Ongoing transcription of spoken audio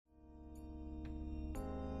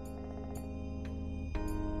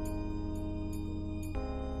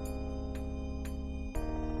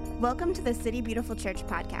Welcome to the City Beautiful Church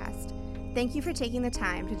podcast. Thank you for taking the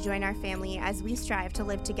time to join our family as we strive to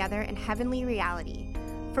live together in heavenly reality.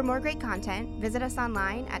 For more great content, visit us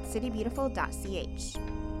online at citybeautiful.ch.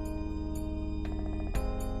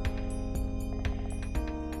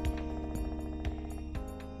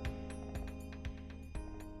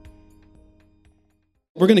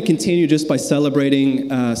 We're going to continue just by celebrating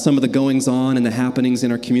some of the goings-on and the happenings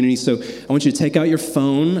in our community. So I want you to take out your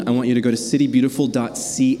phone. I want you to go to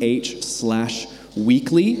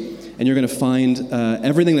citybeautiful.ch/weekly, and you're going to find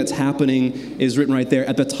everything that's happening is written right there.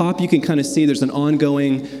 At the top, you can kind of see there's an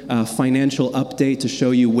ongoing financial update to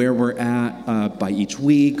show you where we're at by each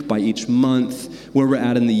week, by each month, where we're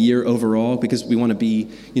at in the year overall, because we want to be,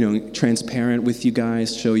 transparent with you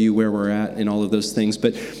guys, show you where we're at in all of those things.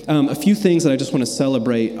 But a few things that I just want to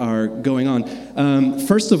celebrate are going on.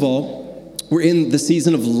 First of all, we're in the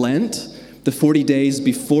season of Lent, the 40 days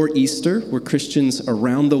before Easter, where Christians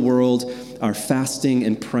around the world are fasting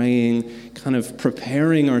and praying, kind of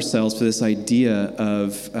preparing ourselves for this idea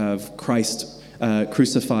of Christ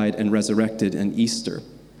crucified and resurrected and Easter.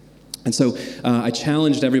 And so I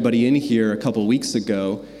challenged everybody in here a couple weeks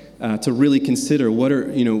ago to really consider what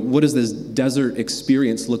does this desert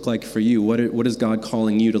experience look like for you? What is God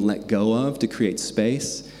calling you to let go of, to create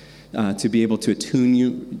space, to be able to attune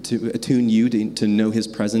you to know His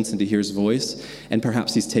presence and to hear His voice, and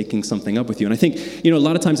perhaps He's taking something up with you. And I think, a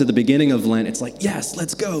lot of times at the beginning of Lent, it's like, yes,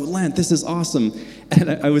 let's go, Lent, this is awesome. And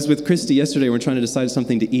I was with Christy yesterday, we're trying to decide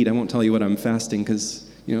something to eat. I won't tell you what I'm fasting because,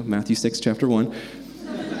 Matthew 6, chapter 1.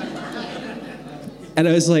 And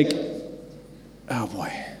I was like, oh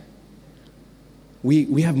boy,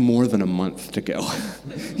 we have more than a month to go.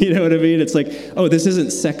 You know what I mean? It's like, oh, this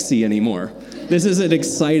isn't sexy anymore. This isn't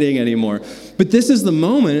exciting anymore. But this is the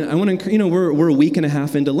moment, I want to, we're a week and a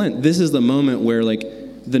half into Lent. This is the moment where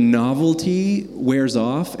the novelty wears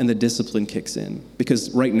off and the discipline kicks in. Because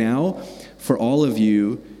right now, for all of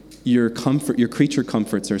you, your creature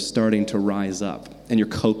comforts are starting to rise up, and your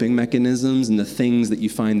coping mechanisms and the things that you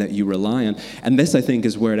find that you rely on. And this, I think,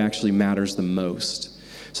 is where it actually matters the most.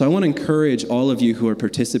 So I want to encourage all of you who are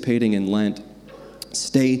participating in Lent,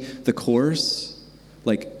 stay the course,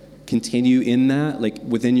 continue in that,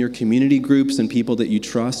 within your community groups and people that you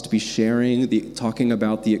trust, be sharing, talking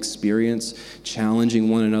about the experience, challenging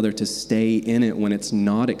one another to stay in it when it's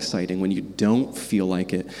not exciting, when you don't feel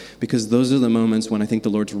like it, because those are the moments when I think the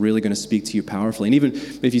Lord's really going to speak to you powerfully. And even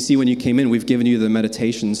if you see when you came in, we've given you the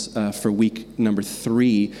meditations for week number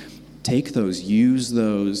 3. Take those, use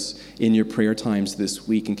those in your prayer times this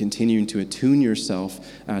week, and continuing to attune yourself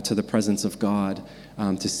to the presence of God,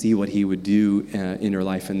 to see what He would do in your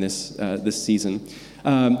life in this season.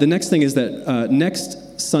 The next thing is that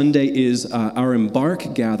next Sunday is our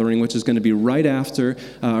Embark gathering, which is going to be right after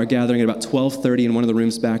our gathering at about 12:30 in one of the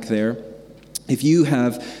rooms back there. If you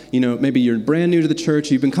have, maybe you're brand new to the church,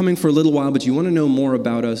 you've been coming for a little while, but you want to know more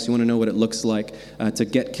about us, you want to know what it looks like to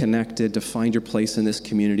get connected, to find your place in this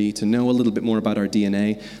community, to know a little bit more about our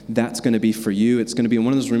DNA, that's going to be for you. It's going to be in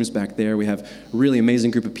one of those rooms back there. We have a really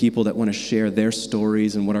amazing group of people that want to share their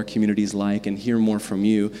stories and what our community is like and hear more from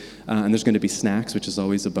you. And there's going to be snacks, which is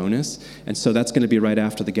always a bonus. And so that's going to be right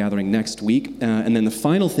after the gathering next week. And then the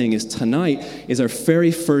final thing is tonight is our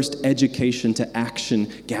very first Education to Action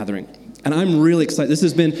gathering. And I'm really excited. This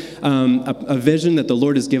has been a vision that the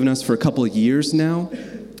Lord has given us for a couple of years now.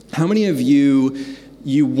 How many of you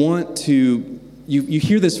want to, you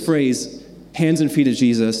hear this phrase, hands and feet of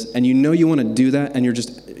Jesus, and you want to do that, and you're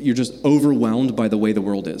just overwhelmed by the way the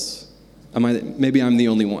world is? Maybe I'm the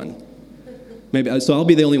only one. So I'll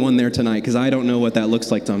be the only one there tonight, because I don't know what that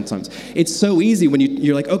looks like sometimes. It's so easy when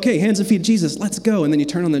you're like, okay, hands and feet of Jesus, let's go. And then you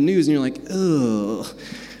turn on the news and you're like, ugh.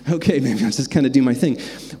 Okay, maybe I'll just kind of do my thing.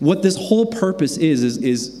 What this whole purpose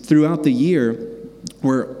is throughout the year,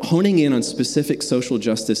 we're honing in on specific social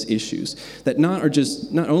justice issues that not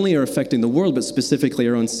only are affecting the world, but specifically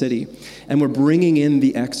our own city. And we're bringing in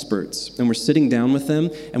the experts, and we're sitting down with them,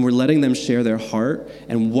 and we're letting them share their heart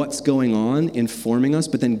and what's going on, informing us,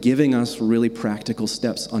 but then giving us really practical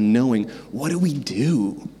steps on knowing, what do we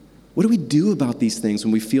do? What do we do about these things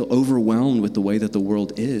when we feel overwhelmed with the way that the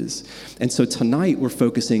world is? And so tonight we're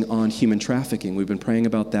focusing on human trafficking. We've been praying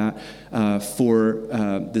about that for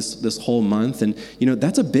this whole month. And,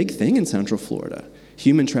 that's a big thing in Central Florida.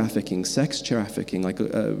 Human trafficking, sex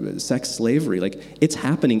sex slavery, it's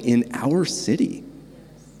happening in our city.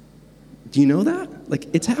 Do you know that?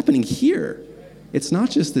 It's happening here. It's not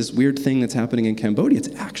just this weird thing that's happening in Cambodia.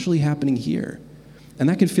 It's actually happening here. And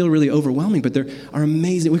that can feel really overwhelming, but there are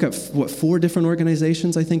amazing. We've got, 4 different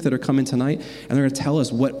organizations, I think, that are coming tonight, and they're going to tell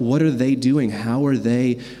us what are they doing? How are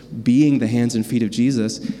they being the hands and feet of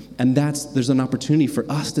Jesus? And there's an opportunity for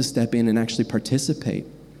us to step in and actually participate.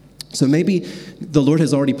 So maybe the Lord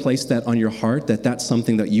has already placed that on your heart, that's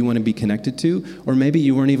something that you want to be connected to, or maybe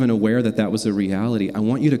you weren't even aware that was a reality. I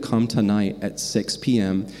want you to come tonight at 6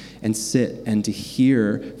 p.m. and sit and to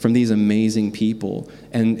hear from these amazing people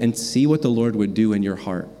and see what the Lord would do in your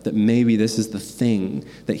heart, that maybe this is the thing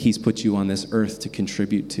that he's put you on this earth to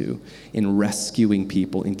contribute to in rescuing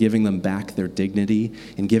people, in giving them back their dignity,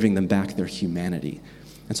 and giving them back their humanity.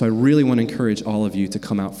 And so I really want to encourage all of you to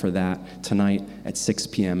come out for that tonight at 6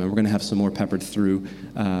 p.m. And we're going to have some more peppered through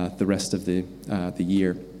the rest of the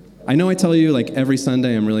year. I know I tell you like every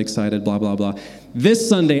Sunday I'm really excited, blah, blah, blah. This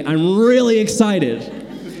Sunday I'm really excited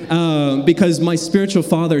because my spiritual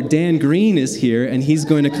father, Dan Green, is here, and he's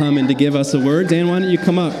going to come and to give us a word. Dan, why don't you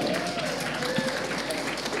come up?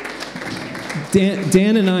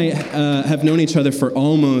 Dan and I have known each other for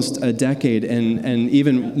almost a decade, and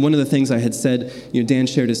even one of the things I had said, Dan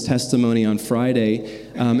shared his testimony on Friday,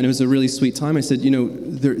 and it was a really sweet time. I said,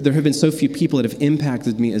 there have been so few people that have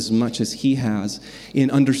impacted me as much as he has in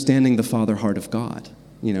understanding the Father heart of God,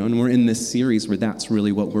 and we're in this series where that's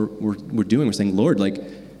really what we're doing. We're saying, Lord, like,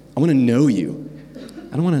 I want to know you.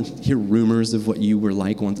 I don't want to hear rumors of what you were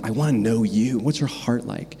like once. I want to know you. What's your heart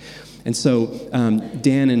like? And so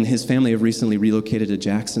Dan and his family have recently relocated to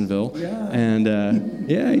Jacksonville. Yeah. And,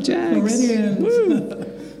 hey, Jax. Floridians.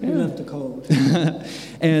 Woo. We left the cold.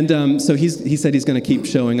 And so he said he's going to keep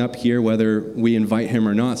showing up here whether we invite him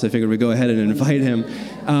or not. So I figured we'd go ahead and invite him.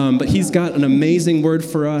 But he's got an amazing word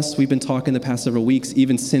for us. We've been talking the past several weeks.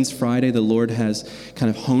 Even since Friday, the Lord has kind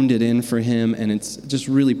of honed it in for him. And it's just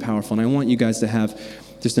really powerful. And I want you guys to have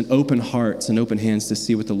just an open heart and open hands to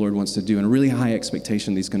see what the Lord wants to do, and a really high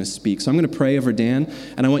expectation that he's going to speak. So I'm going to pray over Dan,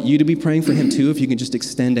 and I want you to be praying for him too. If you can just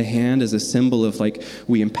extend a hand as a symbol of like,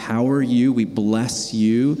 we empower you, we bless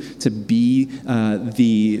you to be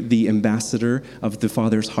the ambassador of the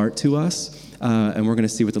Father's heart to us, and we're going to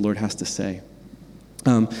see what the Lord has to say.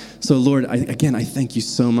 So Lord, I thank you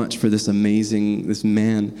so much for this amazing, this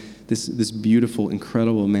man, this beautiful,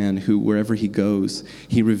 incredible man who, wherever he goes,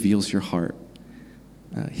 he reveals your heart.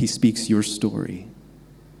 He speaks your story.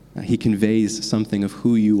 He conveys something of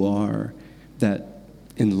who you are that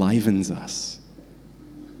enlivens us,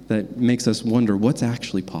 that makes us wonder what's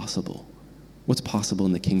actually possible. What's possible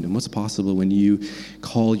in the kingdom? What's possible when you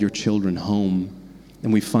call your children home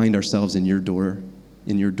and we find ourselves in your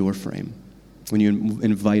door frame? When you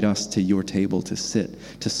invite us to your table to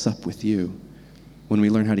sit, to sup with you. When we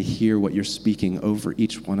learn how to hear what you're speaking over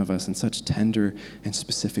each one of us in such tender and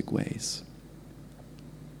specific ways.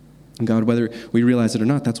 And God, whether we realize it or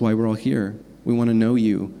not, that's why we're all here. We want to know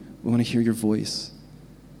you. We want to hear your voice.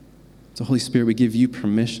 So Holy Spirit, we give you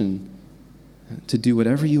permission to do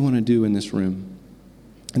whatever you want to do in this room,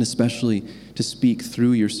 and especially to speak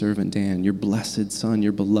through your servant Dan, your blessed son,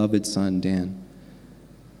 your beloved son, Dan,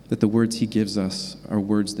 that the words he gives us are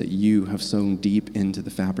words that you have sown deep into the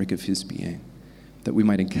fabric of his being, that we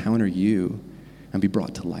might encounter you and be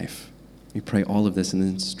brought to life. We pray all of this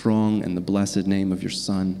in the strong and the blessed name of your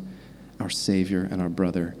Son, our Savior and our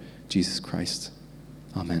brother, Jesus Christ.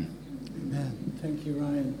 Amen. Amen. Thank you,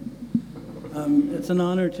 Ryan. It's an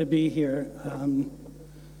honor to be here.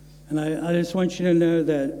 And I just want you to know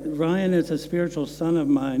that Ryan is a spiritual son of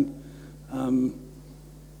mine.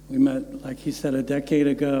 We met, like he said, a decade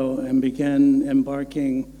ago and began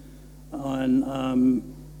embarking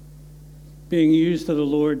on being used of the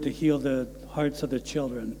Lord to heal the hearts of the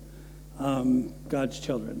children, God's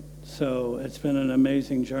children. So it's been an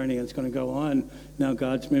amazing journey. It's going to go on. Now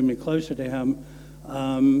God's moved me closer to him.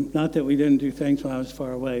 Not that we didn't do things when I was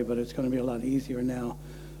far away, but it's going to be a lot easier now.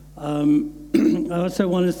 I also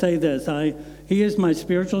want to say this. He is my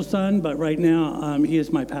spiritual son, but right now he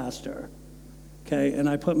is my pastor. Okay? And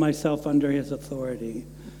I put myself under his authority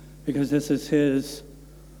because this is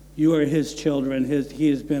you are his children. He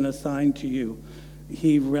has been assigned to you.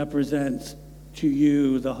 He represents to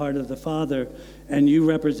you the heart of the Father, and you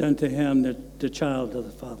represent to him the child of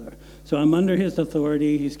the Father. So I'm under his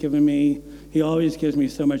authority. He always gives me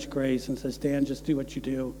so much grace and says, Dan, just do what you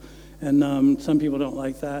do. And some people don't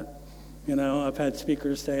like that. I've had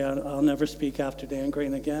speakers say, I'll never speak after Dan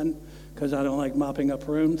Green again because I don't like mopping up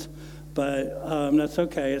rooms. But that's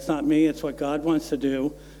okay. It's not me. It's what God wants to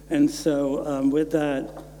do. And so with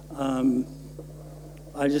that,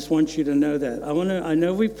 I just want you to know that. I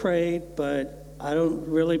know we've prayed, but I don't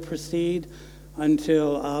really proceed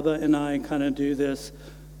until Abba and I kind of do this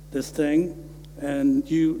thing. And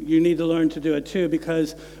you need to learn to do it too,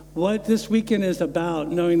 because what this weekend is about,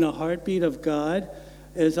 knowing the heartbeat of God,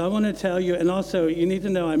 is I want to tell you, and also you need to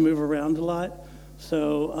know I move around a lot,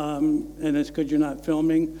 so, and it's good you're not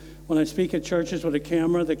filming. When I speak at churches with a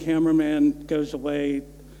camera, the cameraman goes away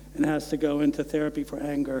and has to go into therapy for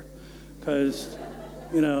anger, because,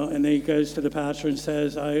 and then he goes to the pastor and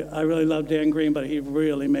says, I really love Dan Green, but he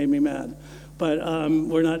really made me mad. But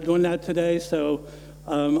we're not doing that today, so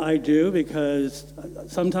I do, because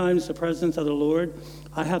sometimes the presence of the Lord,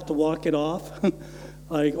 I have to walk it off,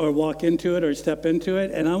 or walk into it or step into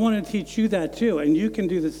it, and I want to teach you that too, and you can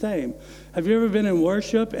do the same. Have you ever been in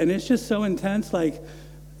worship, and it's just so intense,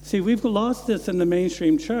 see, we've lost this in the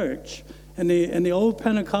mainstream church, and the old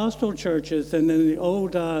Pentecostal churches, and then the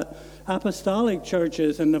old apostolic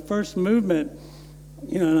churches, and the first movement,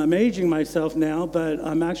 and I'm aging myself now, but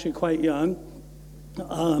I'm actually quite young.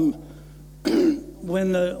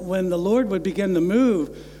 When the Lord would begin to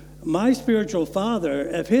move, my spiritual father,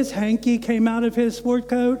 if his hanky came out of his sport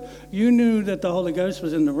coat, you knew that the Holy Ghost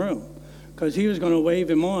was in the room, because he was going to wave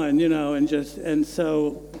him on, and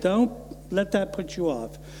so don't let that put you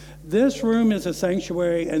off. This room is a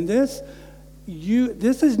sanctuary, and this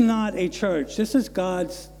is not a church. This is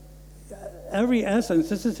God's, every essence,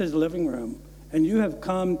 this is his living room, and you have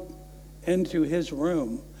come into his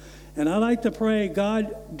room. And I like to pray,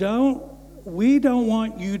 God, we don't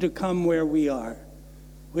want you to come where we are.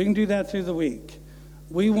 We can do that through the week.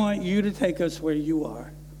 We want you to take us where you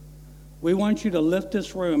are. We want you to lift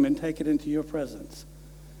this room and take it into your presence.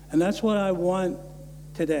 And that's what I want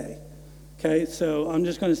today. Okay, so I'm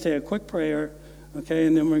just going to say a quick prayer, okay,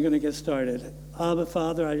 and then we're going to get started. Abba,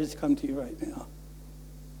 Father, I just come to you right now.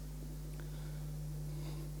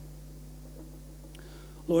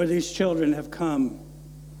 Lord, these children have come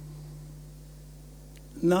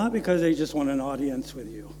not because they just want an audience with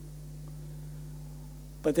you,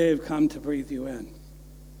 but they have come to breathe you in.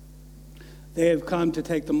 They have come to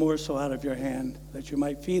take the morsel out of your hand that you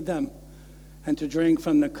might feed them, and to drink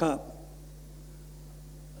from the cup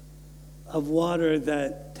of water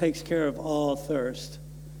that takes care of all thirst,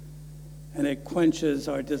 and it quenches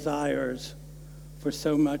our desires for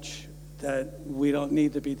so much that we don't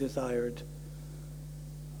need to be desired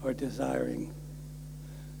or desiring.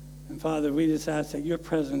 And Father, we just ask that your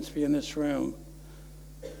presence be in this room.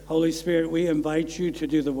 Holy Spirit, we invite you to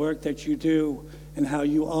do the work that you do, and how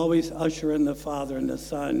you always usher in the Father and the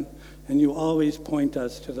Son, and you always point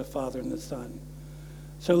us to the Father and the Son.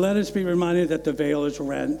 So let us be reminded that the veil is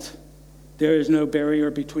rent. There is no barrier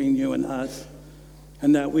between you and us,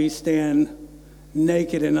 and that we stand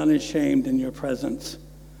naked and unashamed in your presence.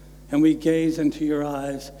 And we gaze into your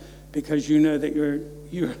eyes, because you know that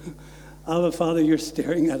you're Abba, Father, you're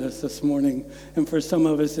staring at us this morning. And for some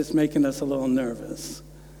of us, it's making us a little nervous,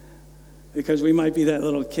 because we might be that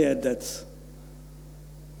little kid that's,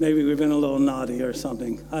 maybe we've been a little naughty or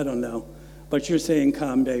something. I don't know. But you're saying,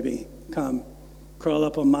 come, baby, come. Crawl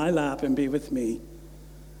up on my lap and be with me.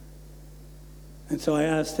 And so I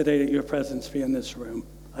ask today that your presence be in this room.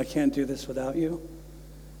 I can't do this without you.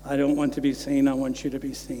 I don't want to be seen. I want you to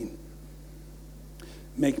be seen.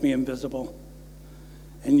 Make me invisible,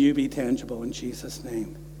 and you be tangible, in Jesus'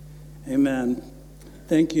 name. Amen.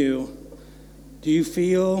 Thank you. Do you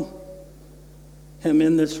feel him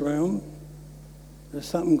in this room? There's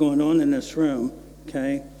something going on in this room,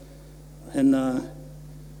 okay? And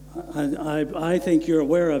I think you're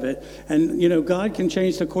aware of it. And, God can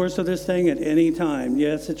change the course of this thing at any time.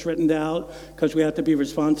 Yes, it's written out because we have to be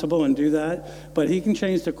responsible and do that. But he can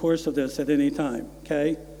change the course of this at any time,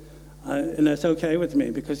 okay? And that's okay with me,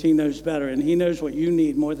 because he knows better. And he knows what you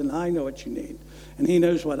need more than I know what you need. And he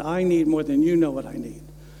knows what I need more than you know what I need.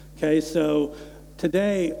 Okay, so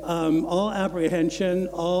today, all apprehension,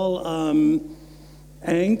 all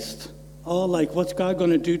angst, all like, what's God going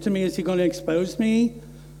to do to me? Is he going to expose me?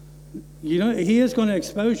 He is going to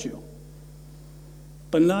expose you.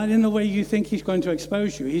 But not in the way you think he's going to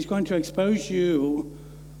expose you. He's going to expose you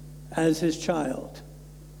as his child.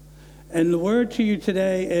 And the word to you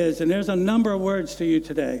today is, and there's a number of words to you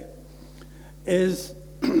today, is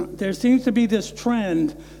there seems to be this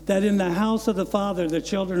trend that in the house of the Father, the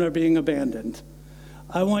children are being abandoned.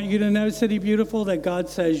 I want you to know, City Beautiful, that God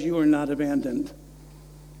says you are not abandoned.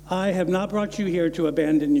 I have not brought you here to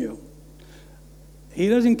abandon you. He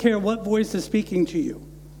doesn't care what voice is speaking to you.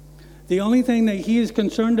 The only thing that he is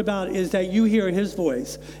concerned about is that you hear his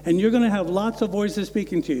voice. And you're going to have lots of voices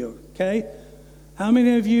speaking to you, okay? How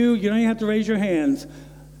many of you don't even have to raise your hands,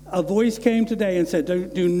 a voice came today and said,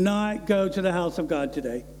 do not go to the house of God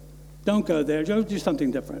today. Don't go there. Go do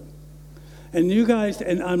something different. And you guys,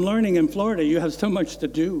 and I'm learning in Florida, you have so much to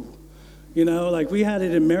do. You know, like we had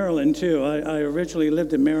it in Maryland too. I originally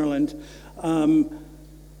lived in Maryland.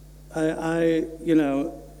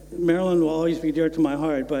 Maryland will always be dear to my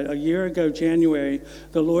heart. But a year ago, January,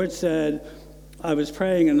 the Lord said, I was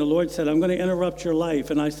praying, and the Lord said, I'm going to interrupt your life.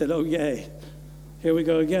 And I said, oh, yay. Here we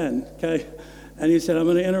go again, okay? And he said, I'm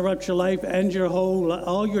going to interrupt your life and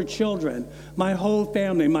all your children. My whole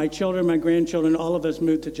family, my children, my grandchildren, all of us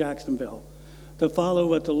moved to Jacksonville to follow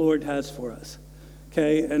what the Lord has for us,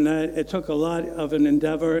 okay? And that it took a lot of an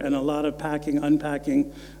endeavor and a lot of packing,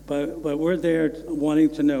 unpacking, but we're there wanting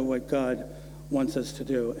to know what God wants us to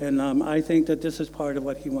do. And I think that this is part of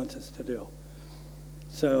what he wants us to do.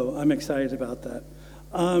 So I'm excited about that.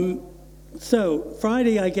 So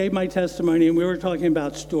Friday I gave my testimony, and we were talking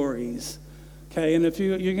about stories. Okay, and if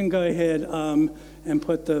you can go ahead and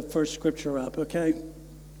put the first scripture up, okay?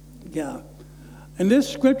 Yeah. And this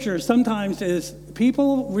scripture sometimes is,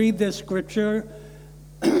 people read this scripture,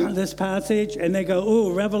 this passage, and they go,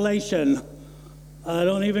 ooh, Revelation. I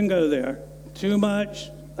don't even go there. Too much,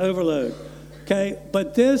 overload. Okay,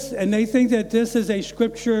 but this, and they think that this is a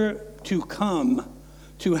scripture to come,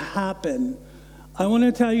 to happen. I want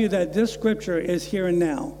to tell you that this scripture is here and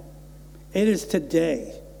now. It is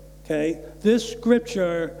today, okay? This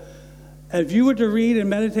scripture, if you were to read and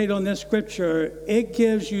meditate on this scripture, it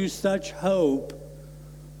gives you such hope,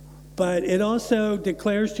 but it also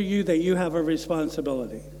declares to you that you have a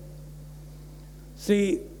responsibility.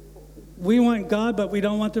 See, we want God, but we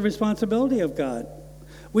don't want the responsibility of God.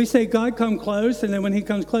 We say, God, come close, and then when he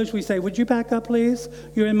comes close, we say, would you back up, please?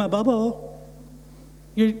 You're in my bubble.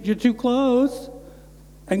 You're too close.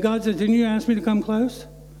 And God says, didn't you ask me to come close?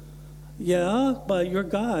 Yeah, but you're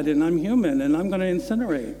God, and I'm human, and I'm going to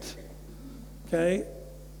incinerate. Okay?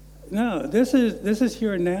 No, this is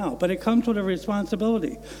here and now, but it comes with a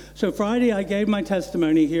responsibility. So Friday, I gave my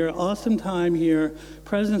testimony here. Awesome time here.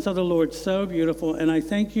 Presence of the Lord, so beautiful, and I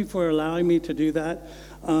thank you for allowing me to do that.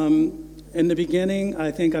 In the beginning, I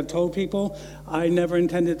think I've told people, I never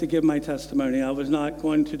intended to give my testimony. I was not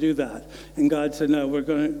going to do that. And God said, no, we're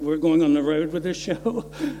going on the road with this show.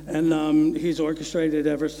 And he's orchestrated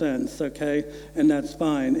ever since, okay? And that's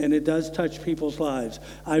fine. And it does touch people's lives.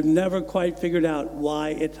 I've never quite figured out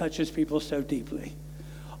why it touches people so deeply.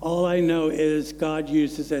 All I know is God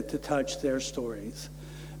uses it to touch their stories.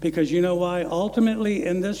 Because you know why? Ultimately,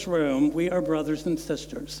 in this room, we are brothers and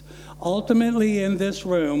sisters. Ultimately, in this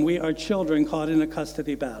room, we are children caught in a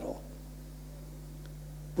custody battle.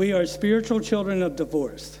 We are spiritual children of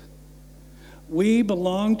divorce. We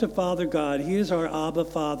belong to Father God. He is our Abba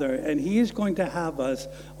Father, and he is going to have us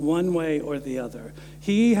one way or the other.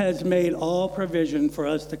 He has made all provision for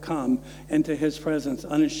us to come into his presence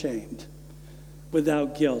unashamed,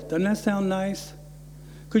 without guilt. Doesn't that sound nice?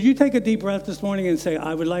 Could you take a deep breath this morning and say,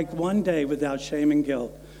 I would like one day without shame and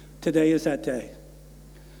guilt. Today is that day.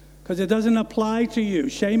 Because it doesn't apply to you.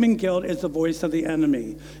 Shame and guilt is the voice of the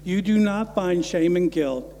enemy. You do not find shame and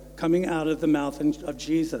guilt coming out of the mouth of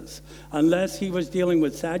Jesus unless he was dealing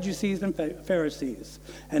with Sadducees and Pharisees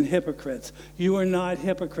and hypocrites. You are not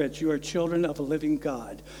hypocrites. You are children of a living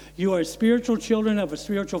God. You are spiritual children of a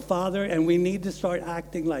spiritual Father, and we need to start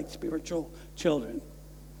acting like spiritual children.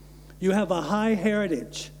 You have a high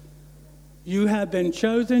heritage. You have been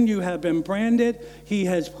chosen. You have been branded. He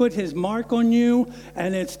has put his mark on you.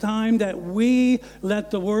 And it's time that we let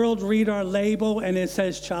the world read our label, and it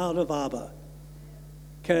says child of Abba.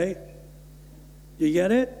 Okay? You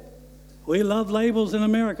get it? We love labels in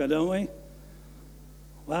America, don't we?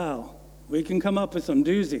 Wow. We can come up with some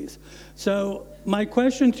doozies. So my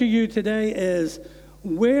question to you today is,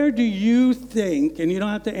 where do you think, and you don't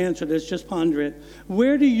have to answer this, just ponder it,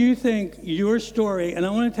 where do you think your story, and I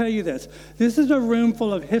want to tell you this is a room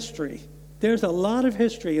full of history. There's a lot of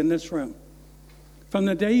history in this room. From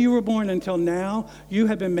the day you were born until now, you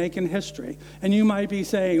have been making history. And you might be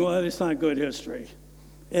saying, well, it's not good history.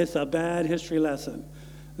 It's a bad history lesson.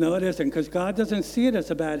 No, it isn't, because God doesn't see it as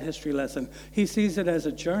a bad history lesson. He sees it as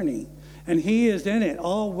a journey. And he is in it,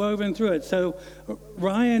 all woven through it. So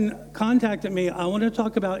Ryan contacted me. I want to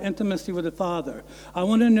talk about intimacy with the Father. I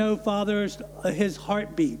want to know his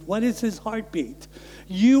heartbeat. What is his heartbeat?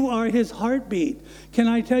 You are his heartbeat. Can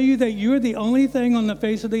I tell you that you're the only thing on the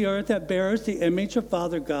face of the earth that bears the image of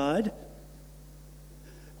Father God?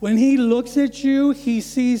 When he looks at you, he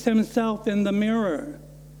sees himself in the mirror.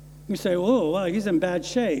 You say, whoa, wow, he's in bad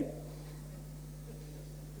shape.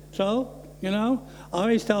 So, I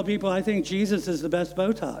always tell people I think Jesus is the best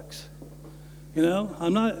Botox.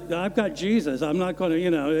 I've got Jesus. I'm not going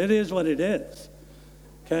to, it is what it is.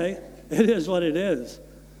 Okay? It is what it is.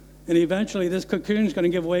 And eventually this cocoon is going to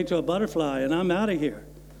give way to a butterfly, and I'm out of here.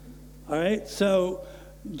 All right? So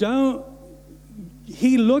don't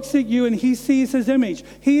He looks at you and he sees his image.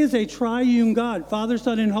 He is a triune God, Father,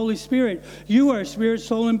 Son, and Holy Spirit. You are spirit,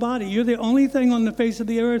 soul, and body. You're the only thing on the face of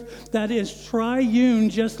the earth that is triune,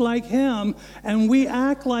 just like him. And we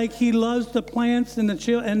act like he loves the plants and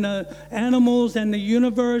the animals and the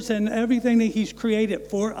universe and everything that he's created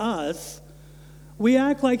for us. We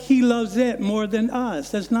act like he loves it more than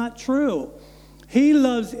us. That's not true. He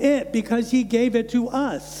loves it because he gave it to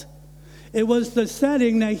us. It was the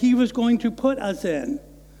setting that he was going to put us in.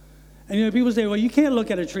 And people say, well, you can't look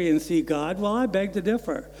at a tree and see God. Well, I beg to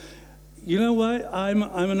differ. You know what? I'm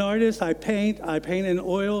an artist. I paint in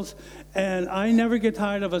oils, and I never get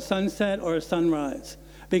tired of a sunset or a sunrise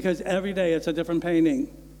because every day it's a different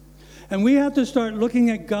painting. And we have to start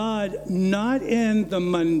looking at God not in the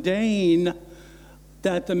mundane,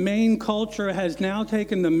 that the main culture has now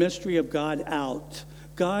taken the mystery of God out.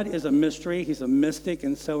 God is a mystery. He's a mystic,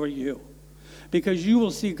 and so are you. Because you will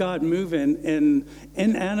see God moving in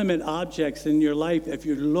inanimate objects in your life if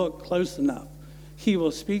you look close enough. He will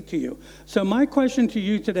speak to you. So my question to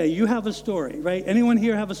you today, you have a story, right? Anyone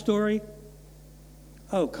here have a story?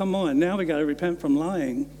 Oh, come on. Now we got to repent from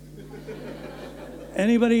lying.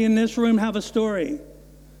 Anybody in this room have a story?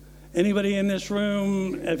 Anybody in this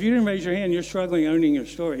room, if you didn't raise your hand, you're struggling owning your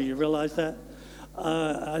story. You realize that?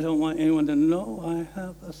 I don't want anyone to know I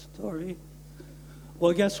have a story.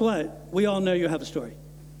 Well, guess what? We all know you have a story.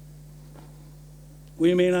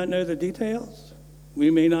 We may not know the details. We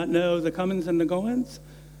may not know the comings and the goings.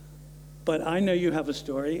 But I know you have a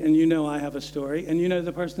story, and you know I have a story, and you know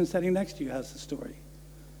the person sitting next to you has a story.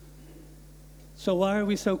 So why are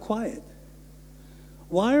we so quiet?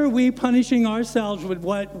 Why are we punishing ourselves with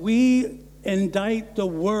what we indict the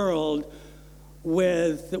world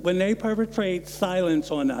with when they perpetrate silence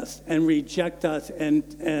on us and reject us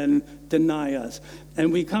and deny us?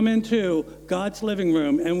 And we come into God's living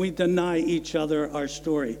room and we deny each other our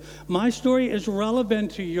story. My story is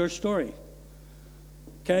relevant to your story,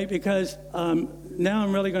 okay? Because now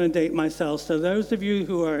I'm really going to date myself. So those of you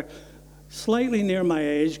who are slightly near my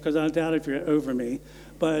age, because I doubt if you're over me,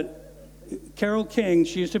 but Carole King,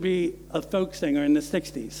 she used to be a folk singer in the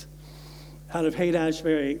 60s. Out of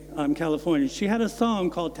Haight-Ashbury, California. She had a song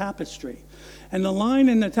called Tapestry. And the line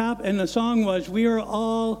in the song was, we are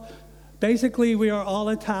all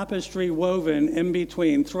a tapestry woven in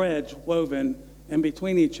between, threads woven in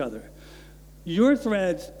between each other. Your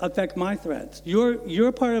threads affect my threads.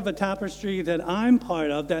 You're part of a tapestry that I'm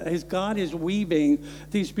part of, that God is weaving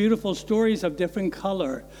these beautiful stories of different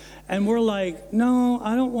color. And we're like, no,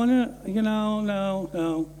 I don't want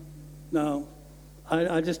to, no.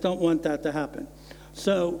 I just don't want that to happen.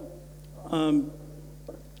 So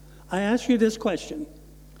I ask you this question.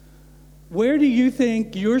 Where do you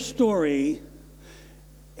think your story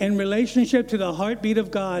in relationship to the heartbeat of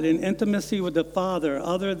God and intimacy with the Father,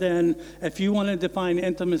 other than if you want to define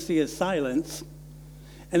intimacy as silence,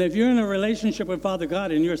 and if you're in a relationship with Father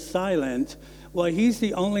God and you're silent, well, he's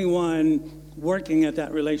the only one working at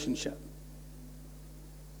that relationship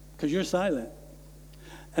because you're silent.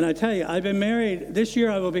 And I tell you, I've been married, this year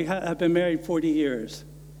I've been married 40 years,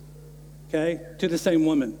 okay, to the same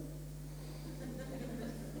woman.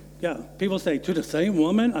 Yeah, people say, to the same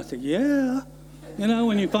woman? I say, yeah.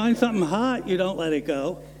 When you find something hot, you don't let it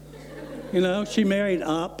go. She married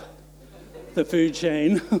up the food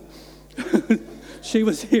chain. She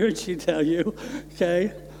was here, she'd tell you,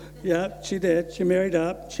 okay? Yeah, she did. She married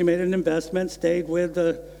up. She made an investment, stayed with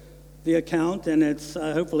the account, and it's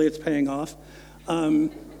hopefully it's paying off.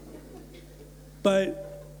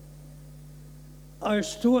 But our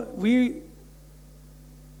story,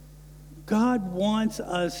 God wants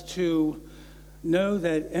us to know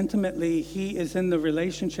that intimately he is in the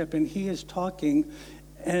relationship and he is talking,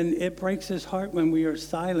 and it breaks his heart when we are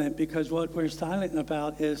silent, because what we're silent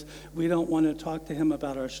about is we don't want to talk to him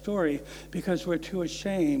about our story because we're too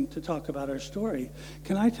ashamed to talk about our story.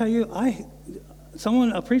 Can I tell you,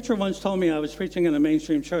 a preacher once told me, I was preaching in a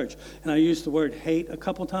mainstream church, and I used the word hate a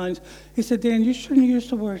couple times. He said, Dan, you shouldn't use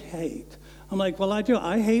the word hate. I'm like, well, I do.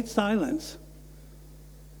 I hate silence.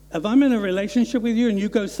 If I'm in a relationship with you and you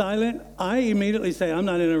go silent, I immediately say, I'm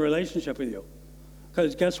not in a relationship with you.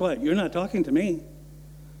 Because guess what? You're not talking to me.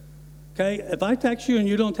 Okay? If I text you and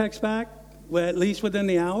you don't text back, well, at least within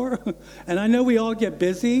the hour, and I know we all get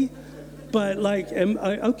busy, but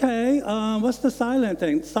what's the silent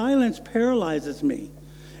thing? Silence paralyzes me.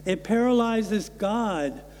 It paralyzes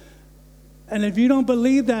God. And if you don't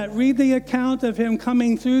believe that, read the account of him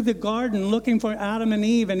coming through the garden looking for Adam and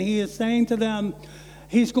Eve, and he is saying to them,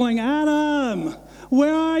 he's going, Adam,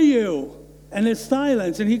 where are you? And it's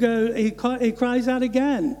silence, and he cries out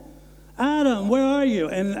again. Adam, where are you?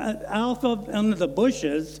 And out under the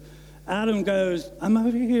bushes, Adam goes, I'm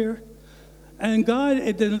over here. And God,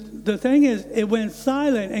 the thing is, it went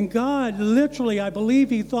silent. And God, literally, I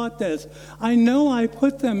believe he thought this. I know I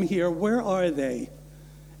put them here. Where are they?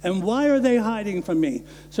 And why are they hiding from me?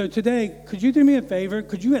 So today, could you do me a favor?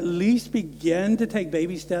 Could you at least begin to take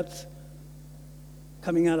baby steps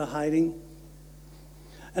coming out of hiding?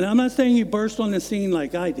 And I'm not saying you burst on the scene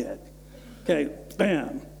like I did. Okay,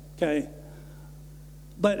 bam, okay?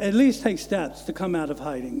 But at least take steps to come out of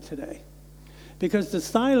hiding today. Because the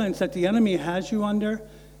silence that the enemy has you under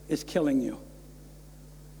is killing you.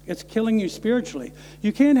 It's killing you spiritually.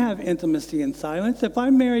 You can't have intimacy in silence. If I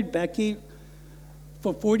married Becky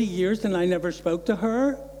for 40 years and I never spoke to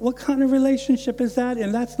her, what kind of relationship is that?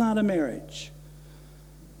 And that's not a marriage.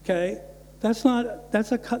 Okay? That's not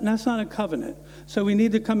a covenant. So we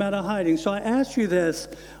need to come out of hiding. So I ask you this,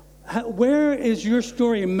 where is your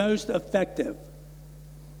story most effective?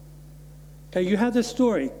 Okay, you have this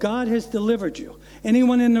story. God has delivered you.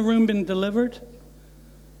 Anyone in the room been delivered?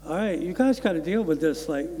 All right, you guys got to deal with this.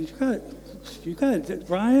 Like, you got to,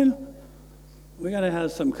 Ryan, we got to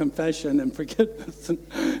have some confession and forgiveness.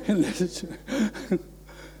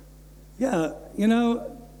 Yeah,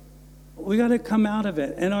 we got to come out of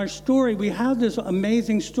it. And our story, we have this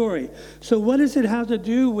amazing story. So what does it have to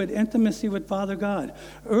do with intimacy with Father God?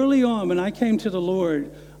 Early on, when I came to the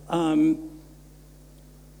Lord,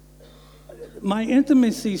 my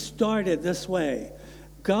intimacy started this way.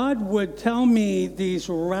 God would tell me these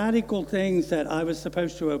radical things that I was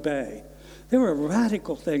supposed to obey. They were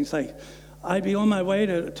radical things. Like, I'd be on my way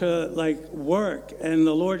to work, and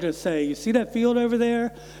the Lord would say, you see that field over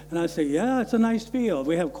there? And I'd say, yeah, it's a nice field.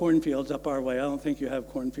 We have cornfields up our way. I don't think you have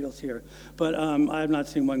cornfields here. But I have not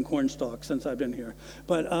seen one corn stalk since I've been here.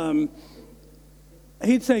 But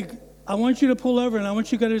he'd say, I want you to pull over, and I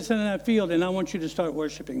want you to go to the center of that field, and I want you to start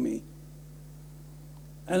worshiping me.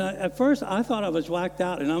 And at first, I thought I was whacked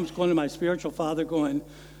out, and I was going to my spiritual father going,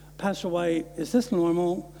 Pastor White, is this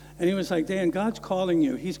normal? And he was like, Dan, God's calling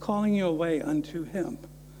you. He's calling you away unto him.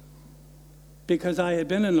 Because I had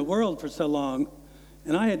been in the world for so long,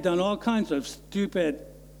 and I had done all kinds of stupid,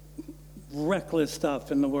 reckless stuff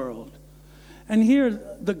in the world. And here,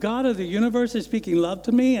 the God of the universe is speaking love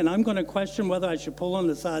to me, and I'm going to question whether I should pull on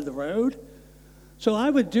the side of the road. So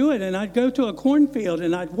I would do it, and I'd go to a cornfield,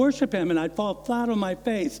 and I'd worship him, and I'd fall flat on my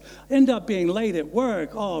face, end up being late at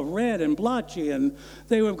work, all red and blotchy, and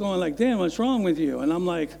they were going like, Dan, what's wrong with you? And I'm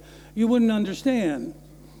like, you wouldn't understand,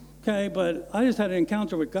 okay? But I just had an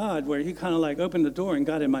encounter with God where he kind of like opened the door and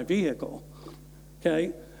got in my vehicle,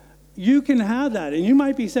 okay? You can have that, and you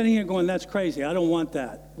might be sitting here going, that's crazy, I don't want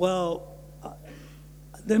that. Well,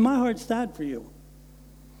 then my heart's sad for you,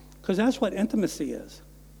 because that's what intimacy is.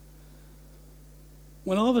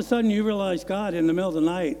 When all of a sudden you realize God in the middle of the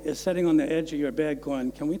night is sitting on the edge of your bed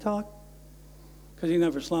going, can we talk? Because he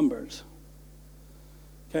never slumbers.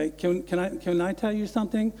 Okay, can I tell you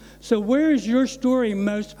something? So where is your story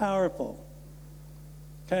most powerful?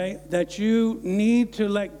 Okay, that you need to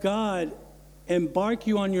let God embark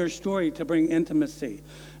you on your story to bring intimacy.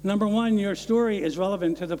 Number one, your story is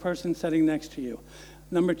relevant to the person sitting next to you.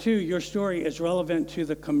 Number two, your story is relevant to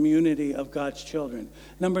the community of God's children.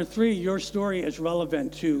 Number three, your story is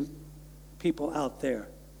relevant to people out there.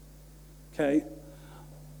 Okay?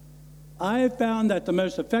 I have found that the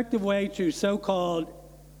most effective way to so-called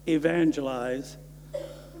evangelize,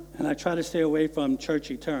 and I try to stay away from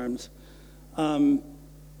churchy terms, or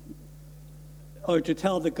to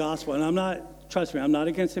tell the gospel, and trust me, I'm not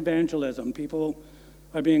against evangelism. People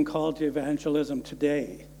are being called to evangelism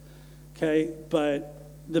today. Okay? But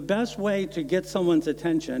the best way to get someone's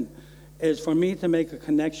attention is for me to make a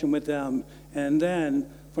connection with them, and then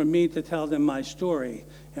for me to tell them my story.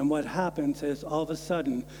 And what happens is all of a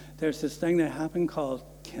sudden, there's this thing that happened called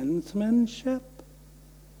kinsmanship.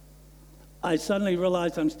 I suddenly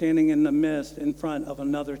realized I'm standing in the midst in front of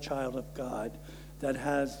another child of God that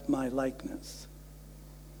has my likeness.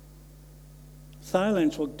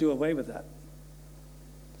 Silence will do away with that.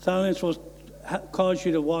 Silence will cause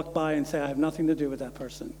you to walk by and say, I have nothing to do with that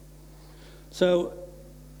person. So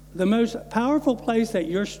the most powerful place that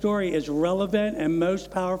your story is relevant and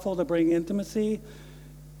most powerful to bring intimacy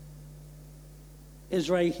is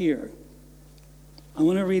right here. I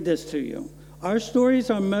want to read this to you. Our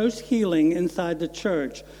stories are most healing inside the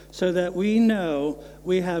church so that we know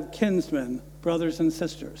we have kinsmen, brothers and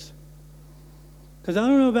sisters. Because I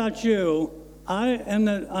don't know about you, I'm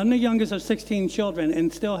the youngest of 16 children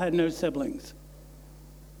and still had no siblings.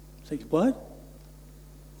 Say, what?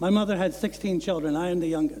 My mother had 16 children. I am the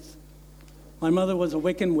youngest. My mother was a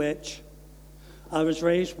Wiccan witch. I was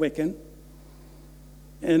raised Wiccan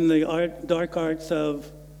in the dark arts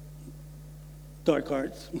of dark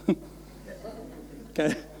arts.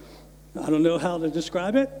 Okay? I don't know how to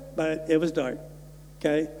describe it, but it was dark.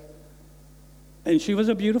 Okay? And she was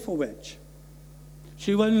a beautiful witch.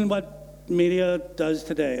 She wasn't what media does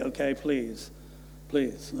today, okay? Please.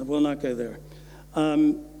 Please. I will not go there.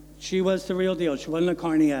 She was the real deal. She wasn't a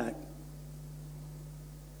carniac.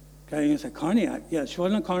 Okay, you say, carniac? Yeah, she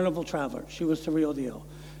wasn't a carnival traveler. She was the real deal.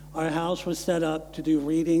 Our house was set up to do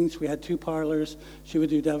readings. We had 2 parlors. She would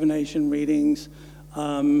do divination readings,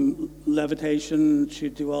 levitation.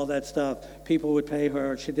 She'd do all that stuff. People would pay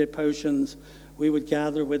her. She did potions. We would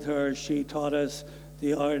gather with her. She taught us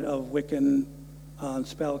the art of Wiccan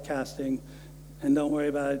spell casting. And don't worry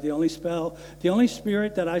about it. The only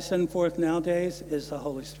spirit that I send forth nowadays is the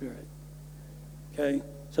Holy Spirit. Okay?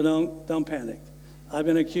 So don't panic. I've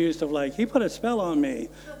been accused of he put a spell on me.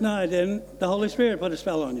 No, I didn't. The Holy Spirit put a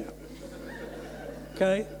spell on you.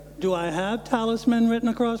 Okay? Do I have talisman written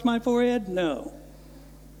across my forehead? No.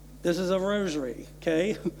 This is a rosary,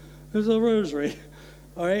 okay? This is a rosary,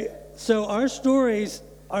 all right? So our stories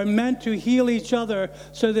are meant to heal each other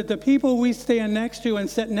so that the people we stand next to and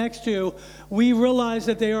sit next to, we realize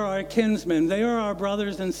that they are our kinsmen. They are our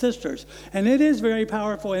brothers and sisters. And it is very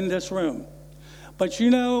powerful in this room. But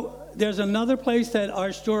there's another place that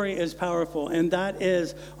our story is powerful, and that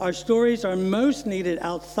is our stories are most needed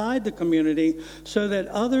outside the community so that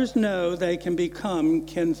others know they can become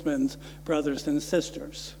kinsmen's brothers and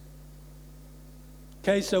sisters.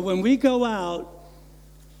 Okay, so when we go out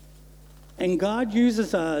and God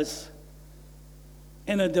uses us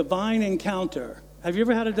in a divine encounter. Have you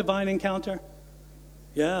ever had a divine encounter?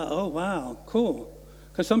 Yeah, oh wow, cool.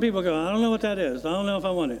 Because some people go, I don't know what that is. I don't know if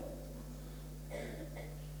I want it.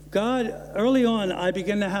 God, early on, I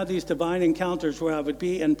began to have these divine encounters where I would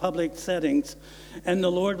be in public settings, and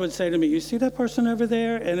the Lord would say to me, you see that person over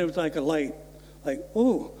there? And it was like a light,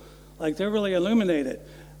 ooh, they're really illuminated.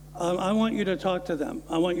 I want you to talk to them.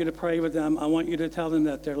 I want you to pray with them. I want you to tell them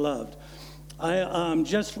that they're loved.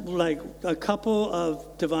 Just a couple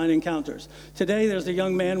of divine encounters. Today, there's a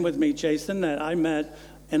young man with me, Jason, that I met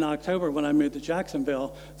in October when I moved to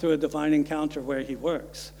Jacksonville through a divine encounter where he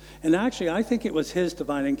works. And actually, I think it was his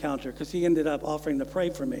divine encounter because he ended up offering to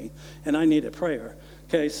pray for me, and I needed prayer.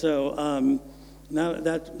 Okay, so now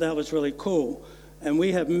that was really cool. And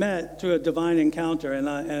we have met through a divine encounter,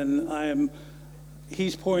 and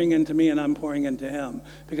he's pouring into me, and I'm pouring into him.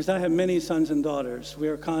 Because I have many sons and daughters. We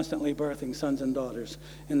are constantly birthing sons and daughters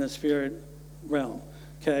in the spirit realm.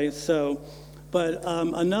 Okay, so... But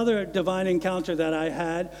another divine encounter that I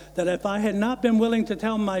had, that if I had not been willing to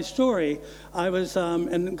tell my story, I was,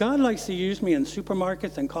 and God likes to use me in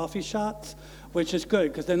supermarkets and coffee shops, which is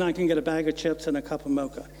good, because then I can get a bag of chips and a cup of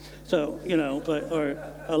mocha. So, or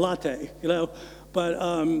a latte, But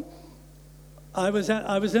I was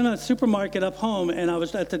in a supermarket up home, and I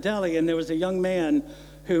was at the deli, and there was a young man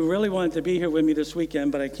who really wanted to be here with me this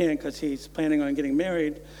weekend, but I can't because he's planning on getting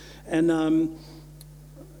married. And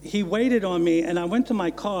he waited on me, and I went to my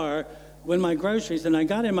car with my groceries, and I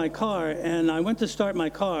got in my car, and I went to start my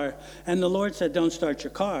car, and the Lord said, don't start your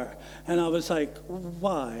car. And I was like,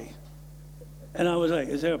 why? And I was like,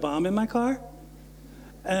 is there a bomb in my car?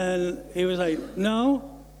 And he was like,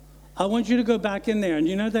 no, I want you to go back in there. And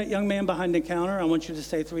you know that young man behind the counter? I want you to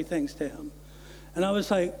say 3 things to him. And I was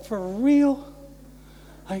like, for real?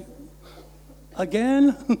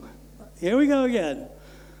 Again? Here we go again.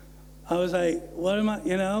 I was like, what am I,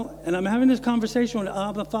 And I'm having this conversation with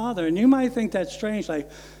Abba Father, and you might think that's strange.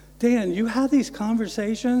 Dan, you have these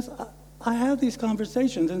conversations? I have these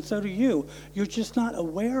conversations, and so do you. You're just not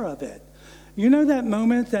aware of it. You know that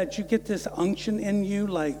moment that you get this unction in you,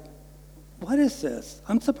 what is this?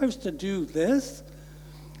 I'm supposed to do this?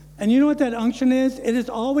 And you know what that unction is? It is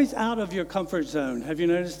always out of your comfort zone. Have you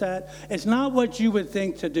noticed that? It's not what you would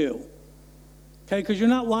think to do. Okay, because you're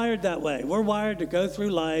not wired that way. We're wired to go through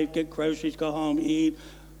life, get groceries, go home, eat,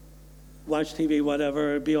 watch TV,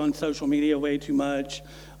 whatever, be on social media way too much,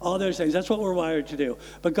 all those things. That's what we're wired to do.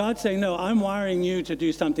 But God's saying, no, I'm wiring you to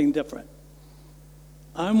do something different.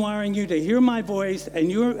 I'm wiring you to hear my voice,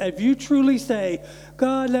 and if you truly say,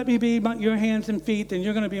 God, let me be your hands and feet, then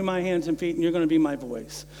you're going to be my hands and feet, and you're going to be my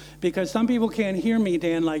voice. Because some people can't hear me,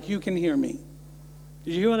 Dan, like you can hear me.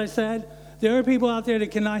 Did you hear what I said? There are people out there that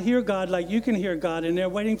cannot hear God like you can hear God, and they're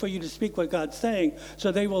waiting for you to speak what God's saying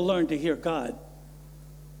so they will learn to hear God.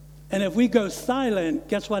 And if we go silent,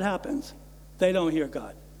 guess what happens? They don't hear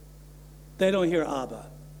God. They don't hear Abba.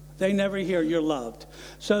 They never hear you're loved.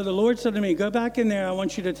 So the Lord said to me, go back in there. I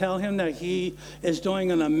want you to tell him that he is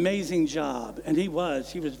doing an amazing job. And he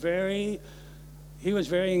was. He was very He was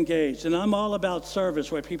very engaged. And I'm all about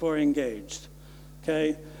service where people are engaged.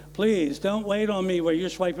 Okay? Please, don't wait on me where you're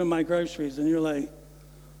swiping my groceries and you're like,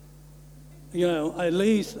 at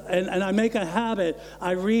least, and I make a habit,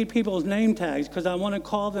 I read people's name tags because I want to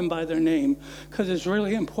call them by their name because it's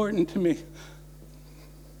really important to me.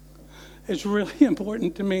 It's really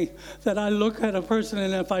important to me that I look at a person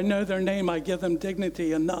and if I know their name, I give them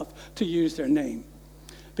dignity enough to use their name.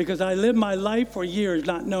 Because I lived my life for years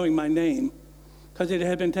not knowing my name because it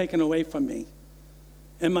had been taken away from me.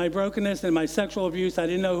 In my brokenness and my sexual abuse, I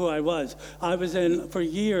didn't know who I was. I was for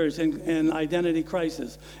years in identity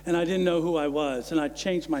crisis, and I didn't know who I was, and I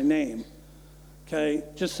changed my name. Okay,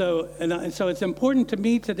 so it's important to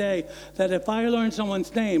me today that if I learn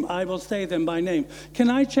someone's name, I will say them by name.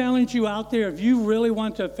 Can I challenge you out there, if you really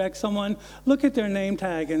want to affect someone, look at their name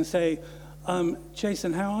tag and say,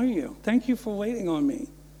 Jason, how are you? Thank you for waiting on me.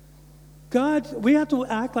 God, we have to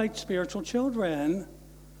act like spiritual children.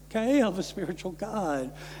 Okay, of a spiritual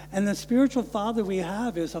God. And the spiritual father we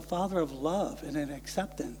have is a father of love and an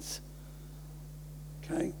acceptance.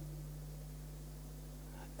 Okay?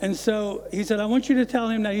 And so he said, I want you to tell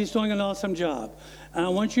him that he's doing an awesome job. And I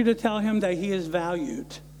want you to tell him that he is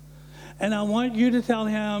valued. And I want you to tell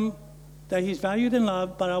him that he's valued and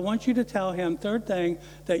loved, but I want you to tell him, third thing,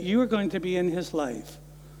 that you are going to be in his life.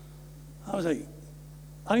 I was like,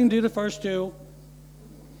 I can do the first two.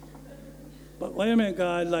 But wait a minute,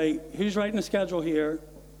 God, who's writing the schedule here?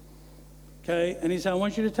 Okay, and he said, I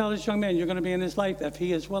want you to tell this young man you're going to be in his life if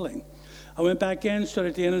he is willing. I went back in, stood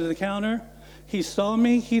at the end of the counter. He saw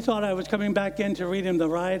me. He thought I was coming back in to read him the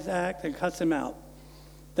riot act and cuss him out,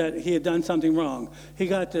 that he had done something wrong. He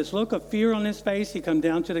got this look of fear on his face. He come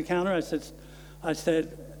down to the counter. I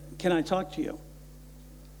said, can I talk to you?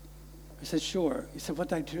 I said, sure. He said,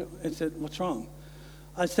 what'd I do? I said, what's wrong?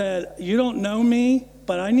 I said, you don't know me,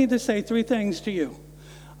 but I need to say three things to you.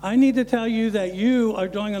 I need to tell you that you are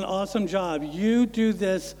doing an awesome job. You do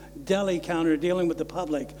this deli counter dealing with the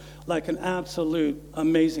public like an absolute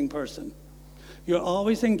amazing person. You're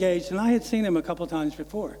always engaged, and I had seen him a couple times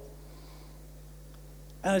before.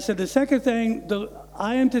 And I said, the second thing,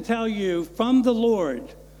 I am to tell you from the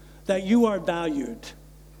Lord that you are valued,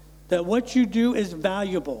 that what you do is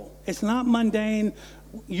valuable. It's not mundane.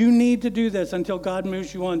 You need to do this until God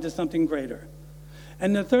moves you on to something greater.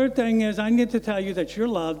 And the third thing is I need to tell you that you're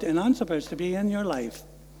loved and I'm supposed to be in your life.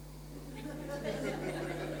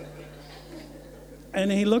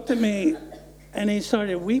 And he looked at me and he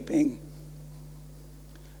started weeping.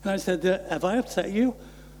 And I said, have I upset you?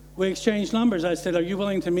 We exchanged numbers. I said, are you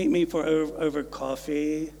willing to meet me for over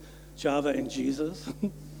coffee, Java, and Jesus?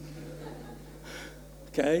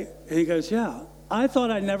 Okay. And he goes, yeah. I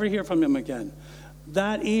thought I'd never hear from him again.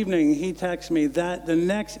 That evening, he texted me that the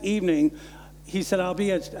next evening, he said, I'll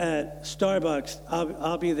be at Starbucks.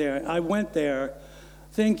 I'll be there. I went there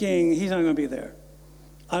thinking he's not going to be there.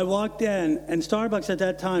 I walked in, and Starbucks at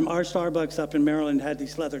that time, our Starbucks up in Maryland had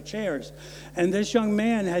these leather chairs. And this young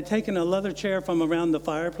man had taken a leather chair from around the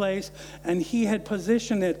fireplace, and he had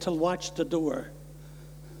positioned it to watch the door.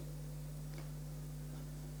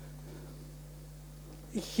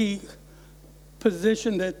 He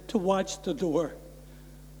positioned it to watch the door.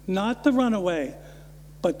 Not to run away,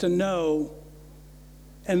 but to know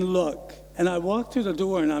and look. And I walked through the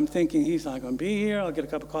door, and I'm thinking, he's not going to be here. I'll get a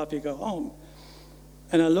cup of coffee and go home.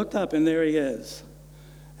 And I looked up, and there he is.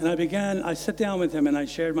 And I sat down with him, and I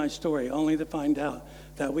shared my story, only to find out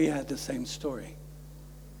that we had the same story.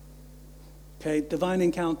 Okay, divine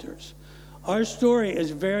encounters. Our story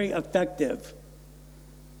is very effective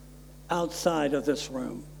outside of this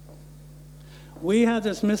room. We have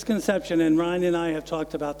this misconception, and Ryan and I have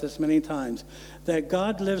talked about this many times, that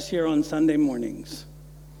God lives here on Sunday mornings.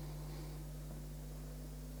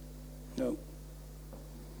 No.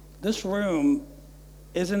 This room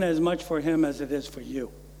isn't as much for him as it is for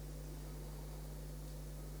you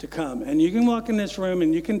to come. And you can walk in this room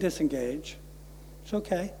and you can disengage. It's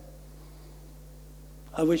okay.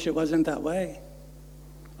 I wish it wasn't that way.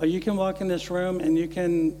 Or you can walk in this room and you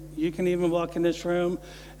can even walk in this room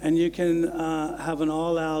and you can have an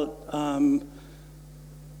all-out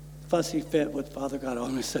fussy fit with Father God. I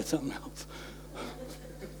almost said something else.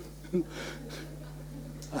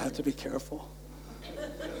 I have to be careful.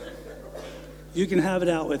 You can have it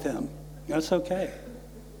out with him. That's okay,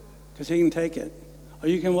 because he can take it. Or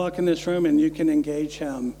you can walk in this room and you can engage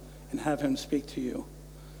him and have him speak to you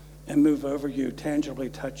and move over you, tangibly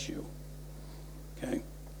touch you. Okay?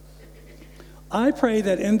 I pray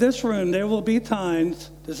that in this room there will be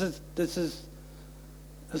times, this is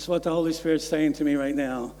That's what the Holy Spirit's saying to me right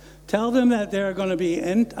now. Tell them that there are going to be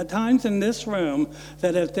times in this room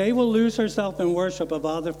that if they will lose herself in worship of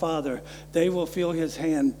our Father, they will feel his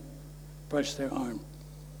hand brush their arm.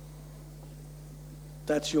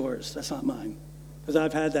 That's yours. That's not mine. Because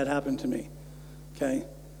I've had that happen to me. Okay?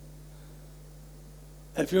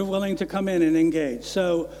 If you're willing to come in and engage.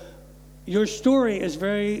 So your story is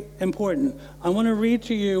very important. I want to read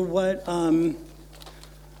to you what...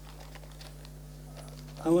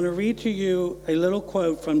 I want to read to you a little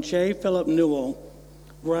quote from J. Philip Newell,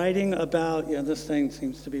 writing about, this thing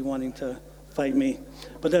seems to be wanting to fight me,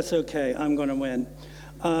 but that's okay, I'm going to win.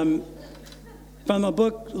 From a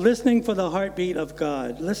book, Listening for the Heartbeat of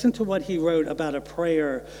God. Listen to what he wrote about a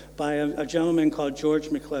prayer by a gentleman called George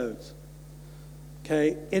McClose.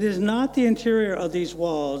 Okay, it is not the interior of these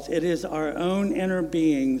walls, it is our own inner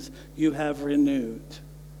beings you have renewed.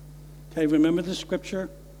 Okay, remember the scripture?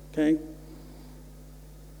 Okay.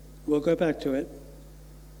 We'll go back to it.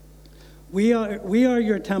 We are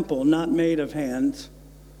your temple, not made of hands.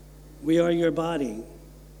 We are your body.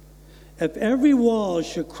 If every wall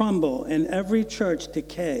should crumble and every church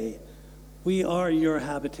decay, we are your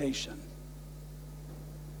habitation.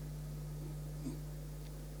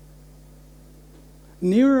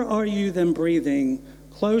 Nearer are you than breathing,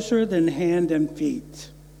 closer than hand and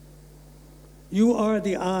feet. You are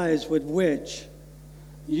the eyes with which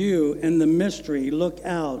you, in the mystery, look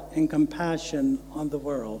out in compassion on the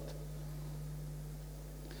world.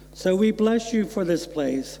 So we bless you for this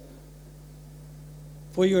place,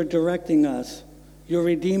 for your directing us, your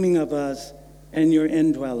redeeming of us, and your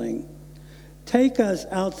indwelling. Take us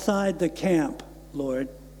outside the camp, Lord,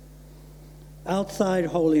 outside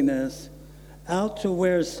holiness, out to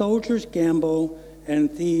where soldiers gamble and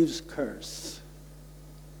thieves curse.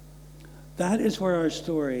 That is where our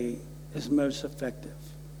story is most effective.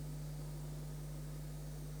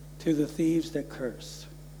 To the thieves that curse.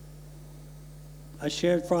 I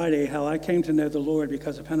shared Friday how I came to know the Lord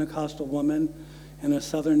because a Pentecostal woman in a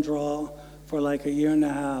southern drawl for like a year and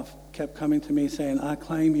a half kept coming to me saying, I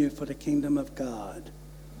claim you for the kingdom of God.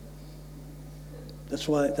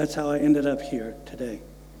 That's how I ended up here today.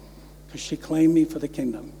 Because she claimed me for the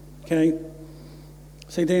kingdom. Okay?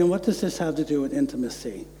 Say, Dan, what does this have to do with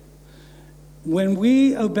intimacy? When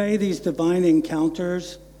we obey these divine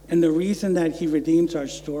encounters, and the reason that he redeems our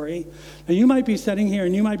story. Now, you might be sitting here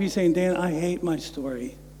and you might be saying, Dan, I hate my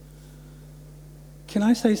story. Can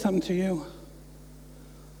I say something to you?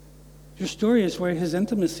 Your story is where his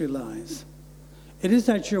intimacy lies. It is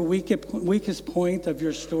at your weakest point of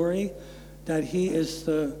your story that he is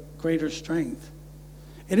the greater strength.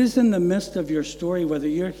 It is in the midst of your story, whether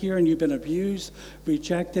you're here and you've been abused,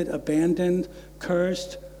 rejected, abandoned,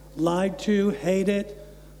 cursed, lied to, hated,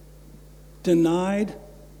 denied,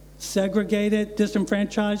 segregated,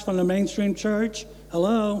 disenfranchised from the mainstream church.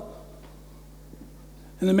 Hello?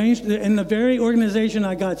 In the very organization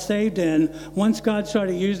I got saved in, once God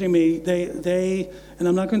started using me, they and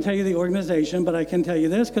I'm not going to tell you the organization, but I can tell you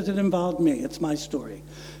this because it involved me. It's my story.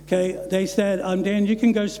 Okay? They said, Dan, you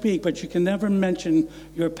can go speak, but you can never mention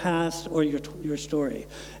your past or your story.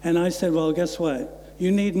 And I said, well, guess what?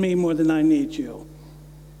 You need me more than I need you.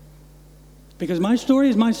 Because my story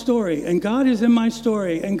is my story, and God is in my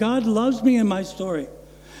story, and God loves me in my story.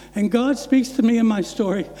 And God speaks to me in my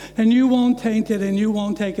story, and you won't taint it, and you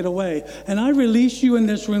won't take it away. And I release you in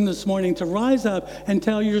this room this morning to rise up and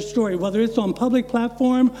tell your story, whether it's on public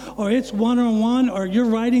platform, or it's one-on-one, or you're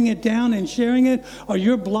writing it down and sharing it, or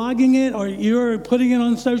you're blogging it, or you're putting it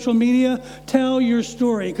on social media. Tell your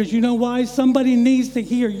story, because you know why? Somebody needs to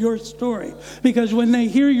hear your story. Because when they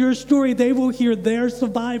hear your story, they will hear their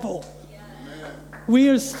survival. We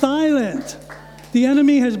are silent. The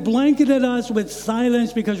enemy has blanketed us with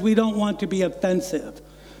silence because we don't want to be offensive.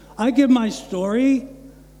 I give my story.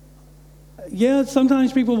 Yeah,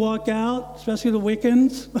 sometimes people walk out, especially the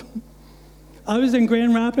Wiccans. I was in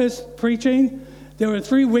Grand Rapids preaching. There were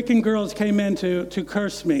 3 Wiccan girls came in to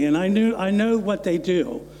curse me, and I know what they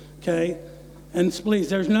do, okay? And please,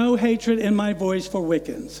 there's no hatred in my voice for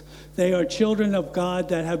Wiccans. They are children of God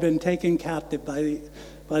that have been taken captive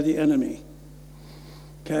by the enemy.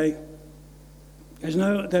 Okay? There's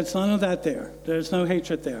none of that there. There's no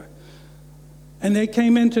hatred there. And they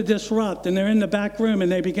came in to disrupt, and they're in the back room,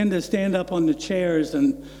 and they begin to stand up on the chairs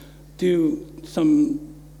and do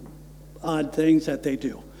some odd things that they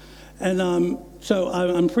do. And so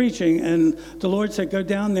I'm preaching, and the Lord said, go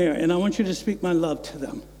down there, and I want you to speak my love to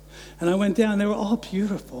them. And I went down. They were all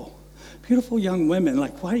beautiful. Beautiful young women.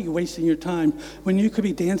 Like, why are you wasting your time when you could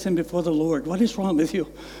be dancing before the Lord? What is wrong with you?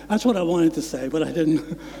 That's what I wanted to say, but I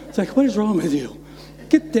didn't. It's like, what is wrong with you?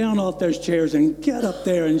 get down off those chairs and get up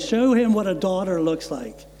there and show him what a daughter looks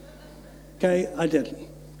like. Okay, I didn't.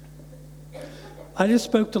 I just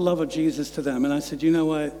spoke the love of Jesus to them, and I said, you know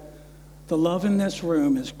what? The love in this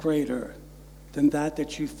room is greater than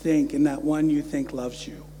that you think and that one you think loves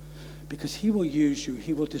you. Because he will use you,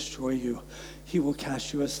 he will destroy you, he will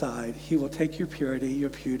cast you aside, he will take your purity, your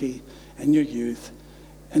beauty, and your youth,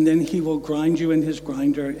 and then he will grind you in his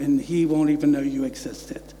grinder, and he won't even know you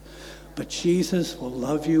existed. But Jesus will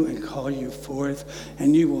love you and call you forth,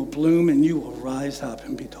 and you will bloom, and you will rise up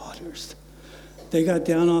and be daughters. They got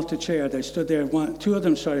down off the chair. They stood there. Two of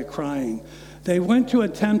them started crying. They went to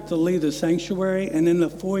attempt to leave the sanctuary, and in the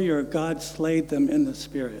foyer, God slayed them in the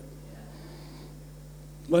spirit.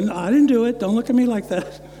 Well, I didn't do it. Don't look at me like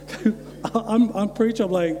that. I'm preaching.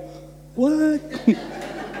 I'm like, what?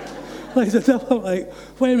 Like the devil. I'm like,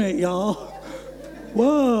 wait a minute, y'all.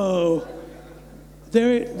 Whoa.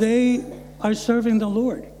 They are serving the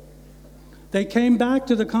Lord. They came back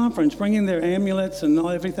to the conference bringing their amulets and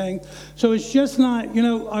everything. So it's just not,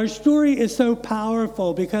 our story is so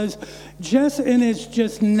powerful because just in its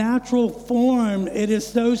just natural form, it is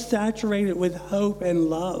so saturated with hope and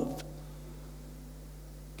love.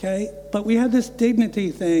 Okay? But we have this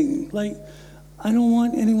dignity thing. Like, I don't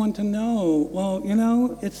want anyone to know. Well,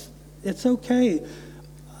 it's okay.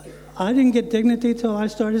 I didn't get dignity till I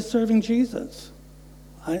started serving Jesus.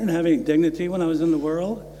 I didn't have any dignity when I was in the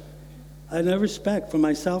world. I had no respect for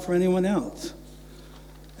myself or anyone else.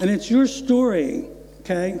 And it's your story,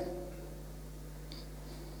 okay?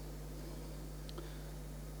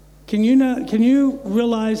 Can you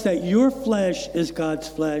realize that your flesh is God's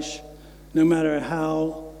flesh, no matter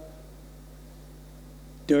how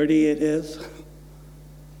dirty it is?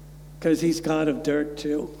 Because he's God of dirt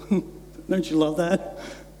too. Don't you love that?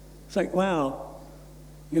 It's like, wow.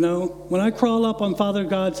 When I crawl up on Father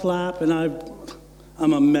God's lap and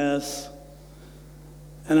I'm a mess,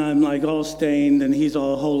 and I'm like all stained, and he's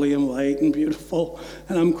all holy and white and beautiful,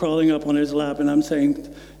 and I'm crawling up on his lap, and I'm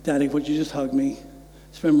saying, Daddy, would you just hug me?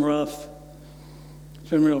 It's been rough. It's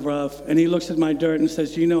been real rough. And he looks at my dirt and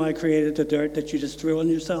says, do you know I created the dirt that you just threw on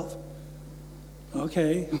yourself?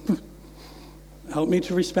 Okay. Help me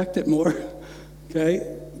to respect it more.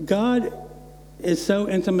 Okay? God is so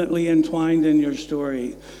intimately entwined in your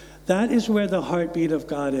story. That is where the heartbeat of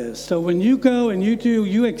God is. So when you go and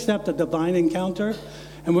you accept a divine encounter,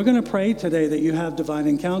 and we're going to pray today that you have divine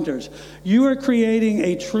encounters. You are creating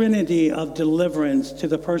a trinity of deliverance to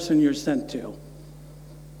the person you're sent to.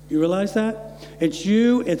 You realize that? It's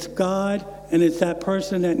you, it's God, and it's that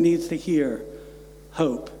person that needs to hear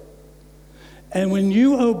hope. And when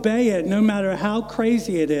you obey it, no matter how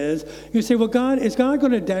crazy it is, you say, well, is God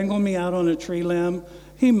going to dangle me out on a tree limb?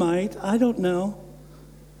 He might. I don't know.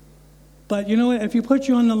 But you know what? If you put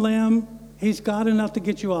you on the limb, he's God enough to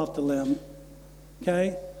get you off the limb.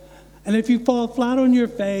 Okay? And if you fall flat on your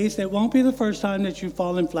face, it won't be the first time that you've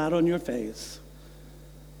fallen flat on your face.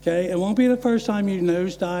 Okay? It won't be the first time you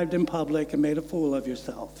nosedived in public and made a fool of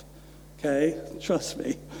yourself. Okay? Trust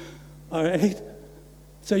me. All right?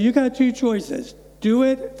 So you got two choices. Do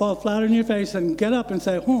it, fall flat on your face, and get up and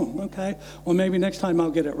say, okay, well, maybe next time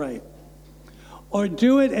I'll get it right. Or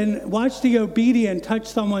do it and watch the obedient touch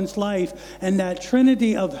someone's life and that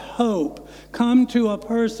trinity of hope come to a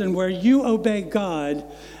person where you obey God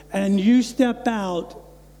and you step out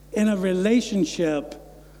in a relationship,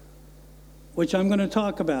 which I'm going to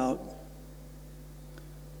talk about,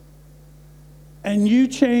 and you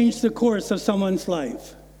change the course of someone's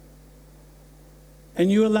life.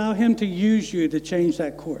 And you allow him to use you to change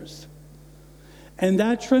that course. And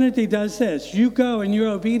that trinity does this. You go and you're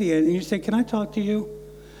obedient and you say, can I talk to you?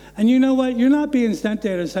 And you know what? You're not being sent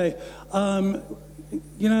there to say, I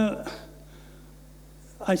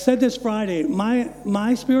said this Friday,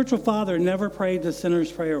 my spiritual father never prayed the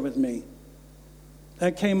sinner's prayer with me.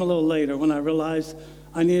 That came a little later when I realized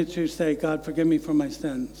I needed to say, God, forgive me for my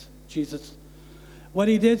sins. Jesus. What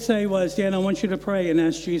he did say was, Dan, I want you to pray and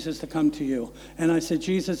ask Jesus to come to you. And I said,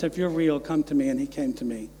 Jesus, if you're real, come to me. And he came to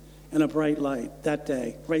me in a bright light that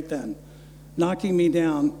day, right then, knocking me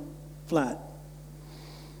down flat.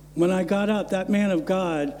 When I got up, that man of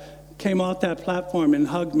God came off that platform and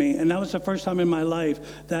hugged me. And that was the first time in my life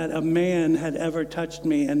that a man had ever touched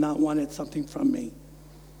me and not wanted something from me.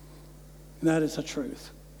 And that is the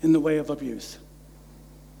truth in the way of abuse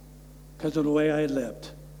because of the way I had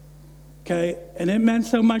lived. Okay, and it meant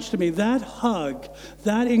so much to me. That hug,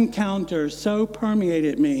 that encounter so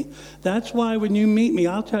permeated me. That's why when you meet me,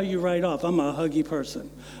 I'll tell you right off, I'm a huggy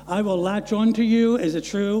person. I will latch on to you. Is it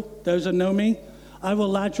true? Those that know me, I will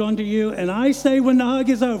latch on to you, and I say when the hug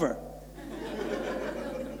is over.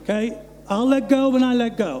 Okay, I'll let go when I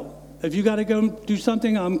let go. If you got to go do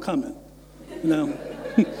something, I'm coming.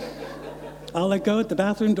 I'll let go at the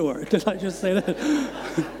bathroom door. Did I just say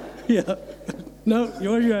that? Yeah. No,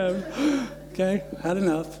 you're your own. Okay, had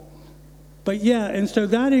enough. But yeah, and so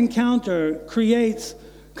that encounter creates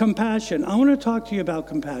compassion. I want to talk to you about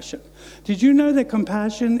compassion. Did you know that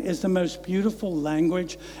compassion is the most beautiful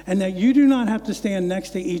language, and that you do not have to stand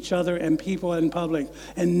next to each other and people in public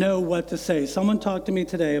and know what to say? Someone talked to me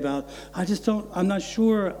today about, I'm not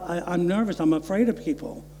sure, I'm nervous, I'm afraid of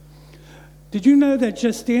people. Did you know that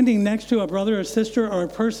just standing next to a brother or sister or a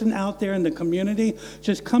person out there in the community,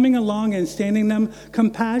 just coming along and standing them,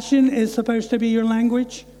 compassion is supposed to be your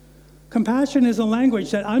language? Compassion is a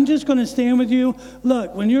language that I'm just going to stand with you.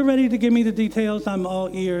 Look, when you're ready to give me the details, I'm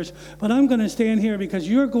all ears. But I'm going to stand here because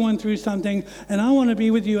you're going through something, and I want to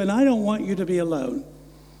be with you, and I don't want you to be alone.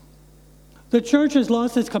 The church has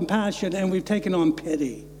lost its compassion, and we've taken on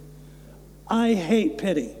pity. I hate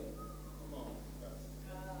pity.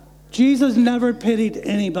 Jesus never pitied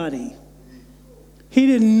anybody. He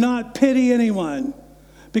did not pity anyone.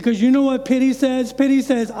 Because you know what pity says? Pity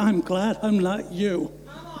says, I'm glad I'm not you.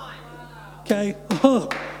 Okay? Oh,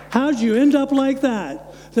 how'd you end up like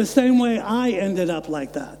that? The same way I ended up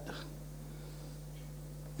like that.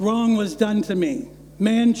 Wrong was done to me.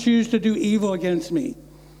 Man choose to do evil against me.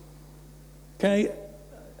 Okay?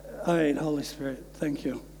 All right, Holy Spirit, thank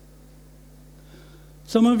you.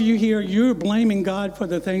 Some of you here, you're blaming God for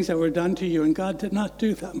the things that were done to you, and God did not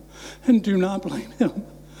do them. And do not blame him.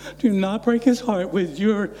 Do not break his heart with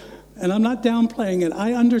and I'm not downplaying it.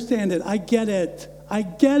 I understand it. I get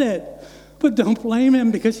it. But don't blame him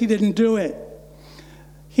because he didn't do it.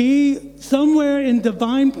 He, somewhere in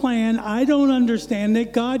divine plan, I don't understand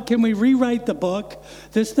it. God, can we rewrite the book?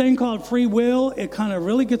 This thing called free will, it kind of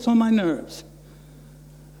really gets on my nerves.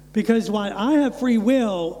 Because while I have free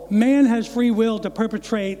will, man has free will to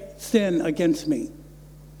perpetrate sin against me.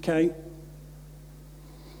 Okay?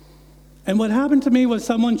 And what happened to me was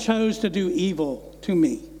someone chose to do evil to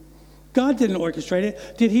me. God didn't orchestrate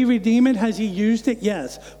it. Did he redeem it? Has he used it?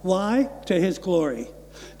 Yes. Why? To his glory.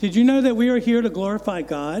 Did you know that we are here to glorify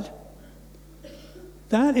God?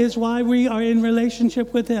 That is why we are in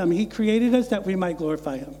relationship with him. He created us that we might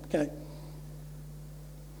glorify him. Okay?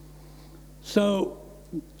 So,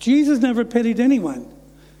 Jesus never pitied anyone.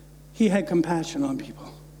 He had compassion on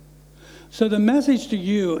people. So the message to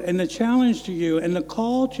you and the challenge to you and the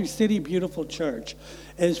call to City Beautiful Church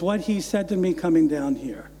is what he said to me coming down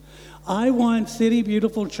here. I want City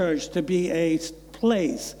Beautiful Church to be a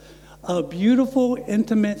place of beautiful,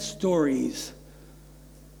 intimate stories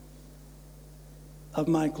of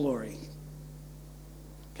my glory.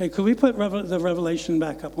 Okay, could we put the Revelation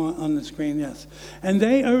back up on the screen? Yes. And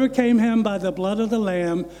they overcame him by the blood of the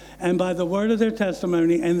Lamb and by the word of their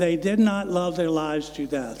testimony, and they did not love their lives to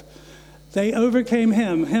death. They overcame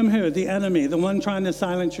him who? The enemy, the one trying to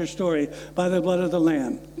silence your story, by the blood of the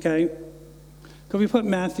Lamb. Okay? Could we put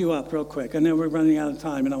Matthew up real quick? I know we're running out of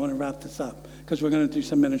time, and I want to wrap this up because we're going to do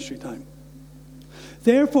some ministry time.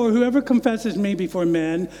 Therefore, whoever confesses me before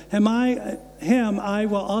men, him I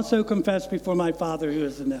will also confess before my Father who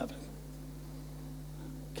is in heaven.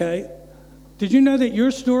 Okay? Did you know that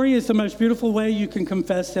your story is the most beautiful way you can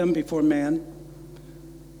confess him before man?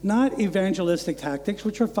 Not evangelistic tactics,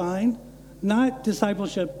 which are fine. Not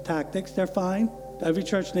discipleship tactics, they're fine. Every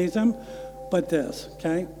church needs them. But this,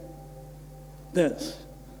 okay? This.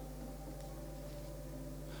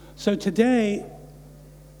 So today,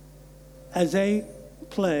 as they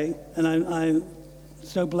play, and I'm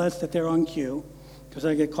so blessed that they're on cue, because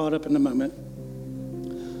I get caught up in the moment.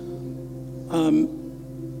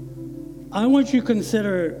 I want you to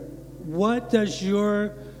consider, what does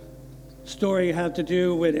your story have to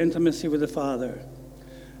do with intimacy with the Father?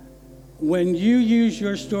 When you use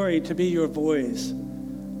your story to be your voice,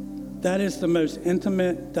 that is the most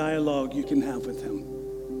intimate dialogue you can have with him.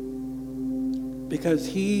 Because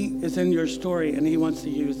he is in your story and he wants to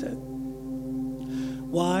use it.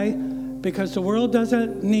 Why? Because the world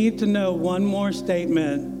doesn't need to know one more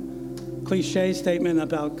statement, cliche statement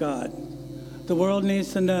about God. The world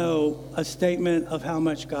needs to know a statement of how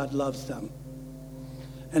much God loves them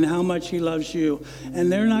and how much he loves you.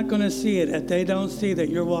 And they're not going to see it if they don't see that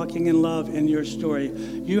you're walking in love in your story.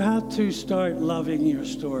 You have to start loving your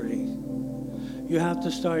story. You have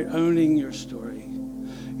to start owning your story.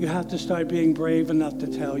 You have to start being brave enough to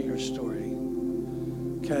tell your story.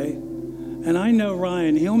 Okay? And I know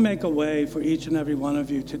Ryan, he'll make a way for each and every one of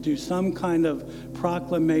you to do some kind of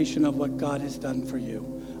proclamation of what God has done for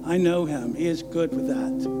you. I know him. He is good with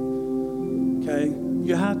that. Okay?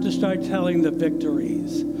 You have to start telling the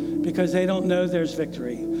victories because they don't know there's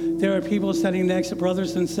victory. There are people sitting next to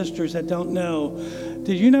brothers and sisters that don't know.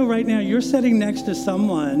 Did you know right now you're sitting next to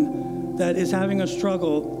someone that is having a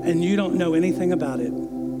struggle and you don't know anything about it?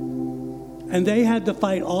 And they had to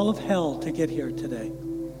fight all of hell to get here today.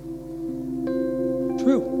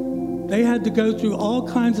 True. They had to go through all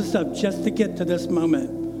kinds of stuff just to get to this moment.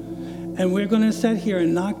 And we're going to sit here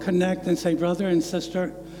and not connect and say, brother and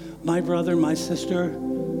sister, my brother, my sister,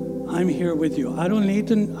 I'm here with you. You don't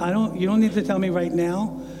need to tell me right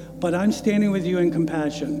now, but I'm standing with you in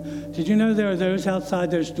compassion. Did you know there are those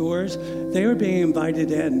outside those doors? They are being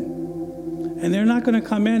invited in. And they're not going to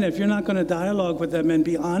come in if you're not going to dialogue with them and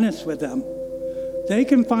be honest with them. They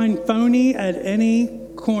can find phony at any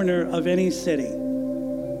corner of any city.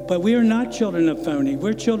 But we are not children of phony.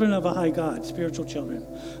 We're children of a high God, spiritual children.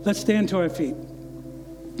 Let's stand to our feet.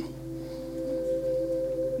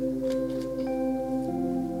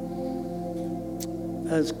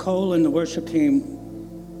 As Cole and the worship team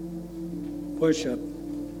worship,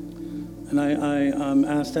 and I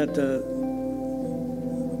ask that the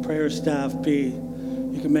prayer staff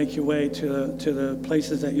you can make your way to the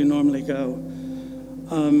places that you normally go.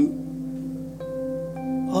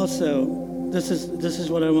 Also, this is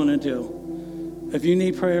what I want to do. If you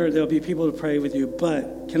need prayer, there'll be people to pray with you.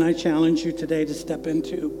 But can I challenge you today to step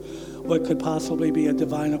into what could possibly be a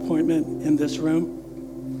divine appointment in this room?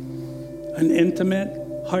 An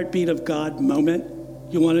intimate heartbeat of God moment.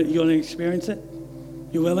 You want to experience it?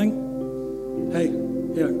 You willing? Hey,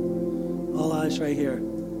 here. All eyes right here.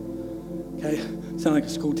 Okay? Sound like a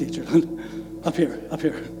school teacher. Up here.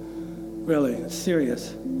 Really, it's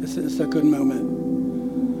serious. It's a good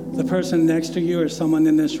moment. The person next to you or someone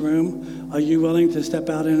in this room, are you willing to step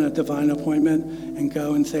out in a divine appointment and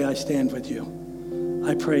go and say, I stand with you.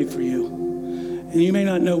 I pray for you. And you may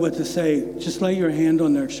not know what to say. Just lay your hand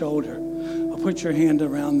on their shoulder or put your hand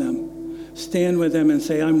around them. Stand with them and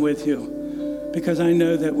say, I'm with you. Because I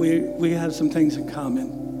know that we have some things in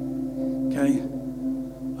common. Okay?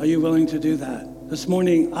 Are you willing to do that? This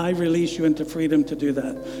morning, I release you into freedom to do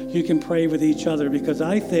that. You can pray with each other because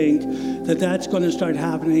I think that that's going to start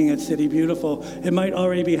happening at City Beautiful. It might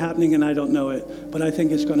already be happening and I don't know it, but I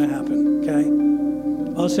think it's going to happen, okay?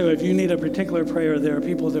 Also, if you need a particular prayer, there are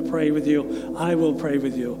people that pray with you. I will pray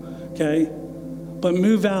with you, okay? But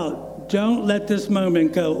move out. Don't let this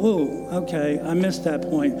moment go, oh, okay, I missed that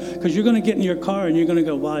point. Because you're going to get in your car and you're going to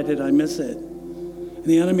go, why did I miss it? And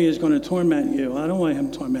the enemy is going to torment you. I don't want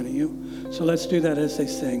him tormenting you. So let's do that as they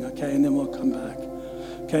sing, okay? And then we'll come back.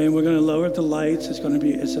 Okay, and we're going to lower the lights. It's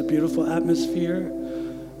a beautiful atmosphere.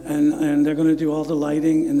 And they're going to do all the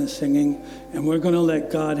lighting and the singing. And we're going to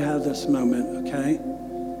let God have this moment, okay?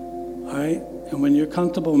 All right? And when you're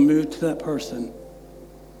comfortable, move to that person.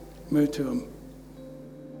 Move to him.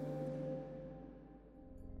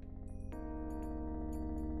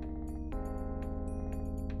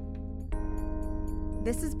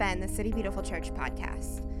 This has been the City Beautiful Church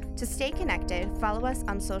podcast. To stay connected, follow us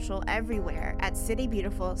on social everywhere at City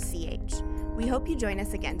Beautiful CH. We hope you join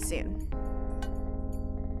us again soon.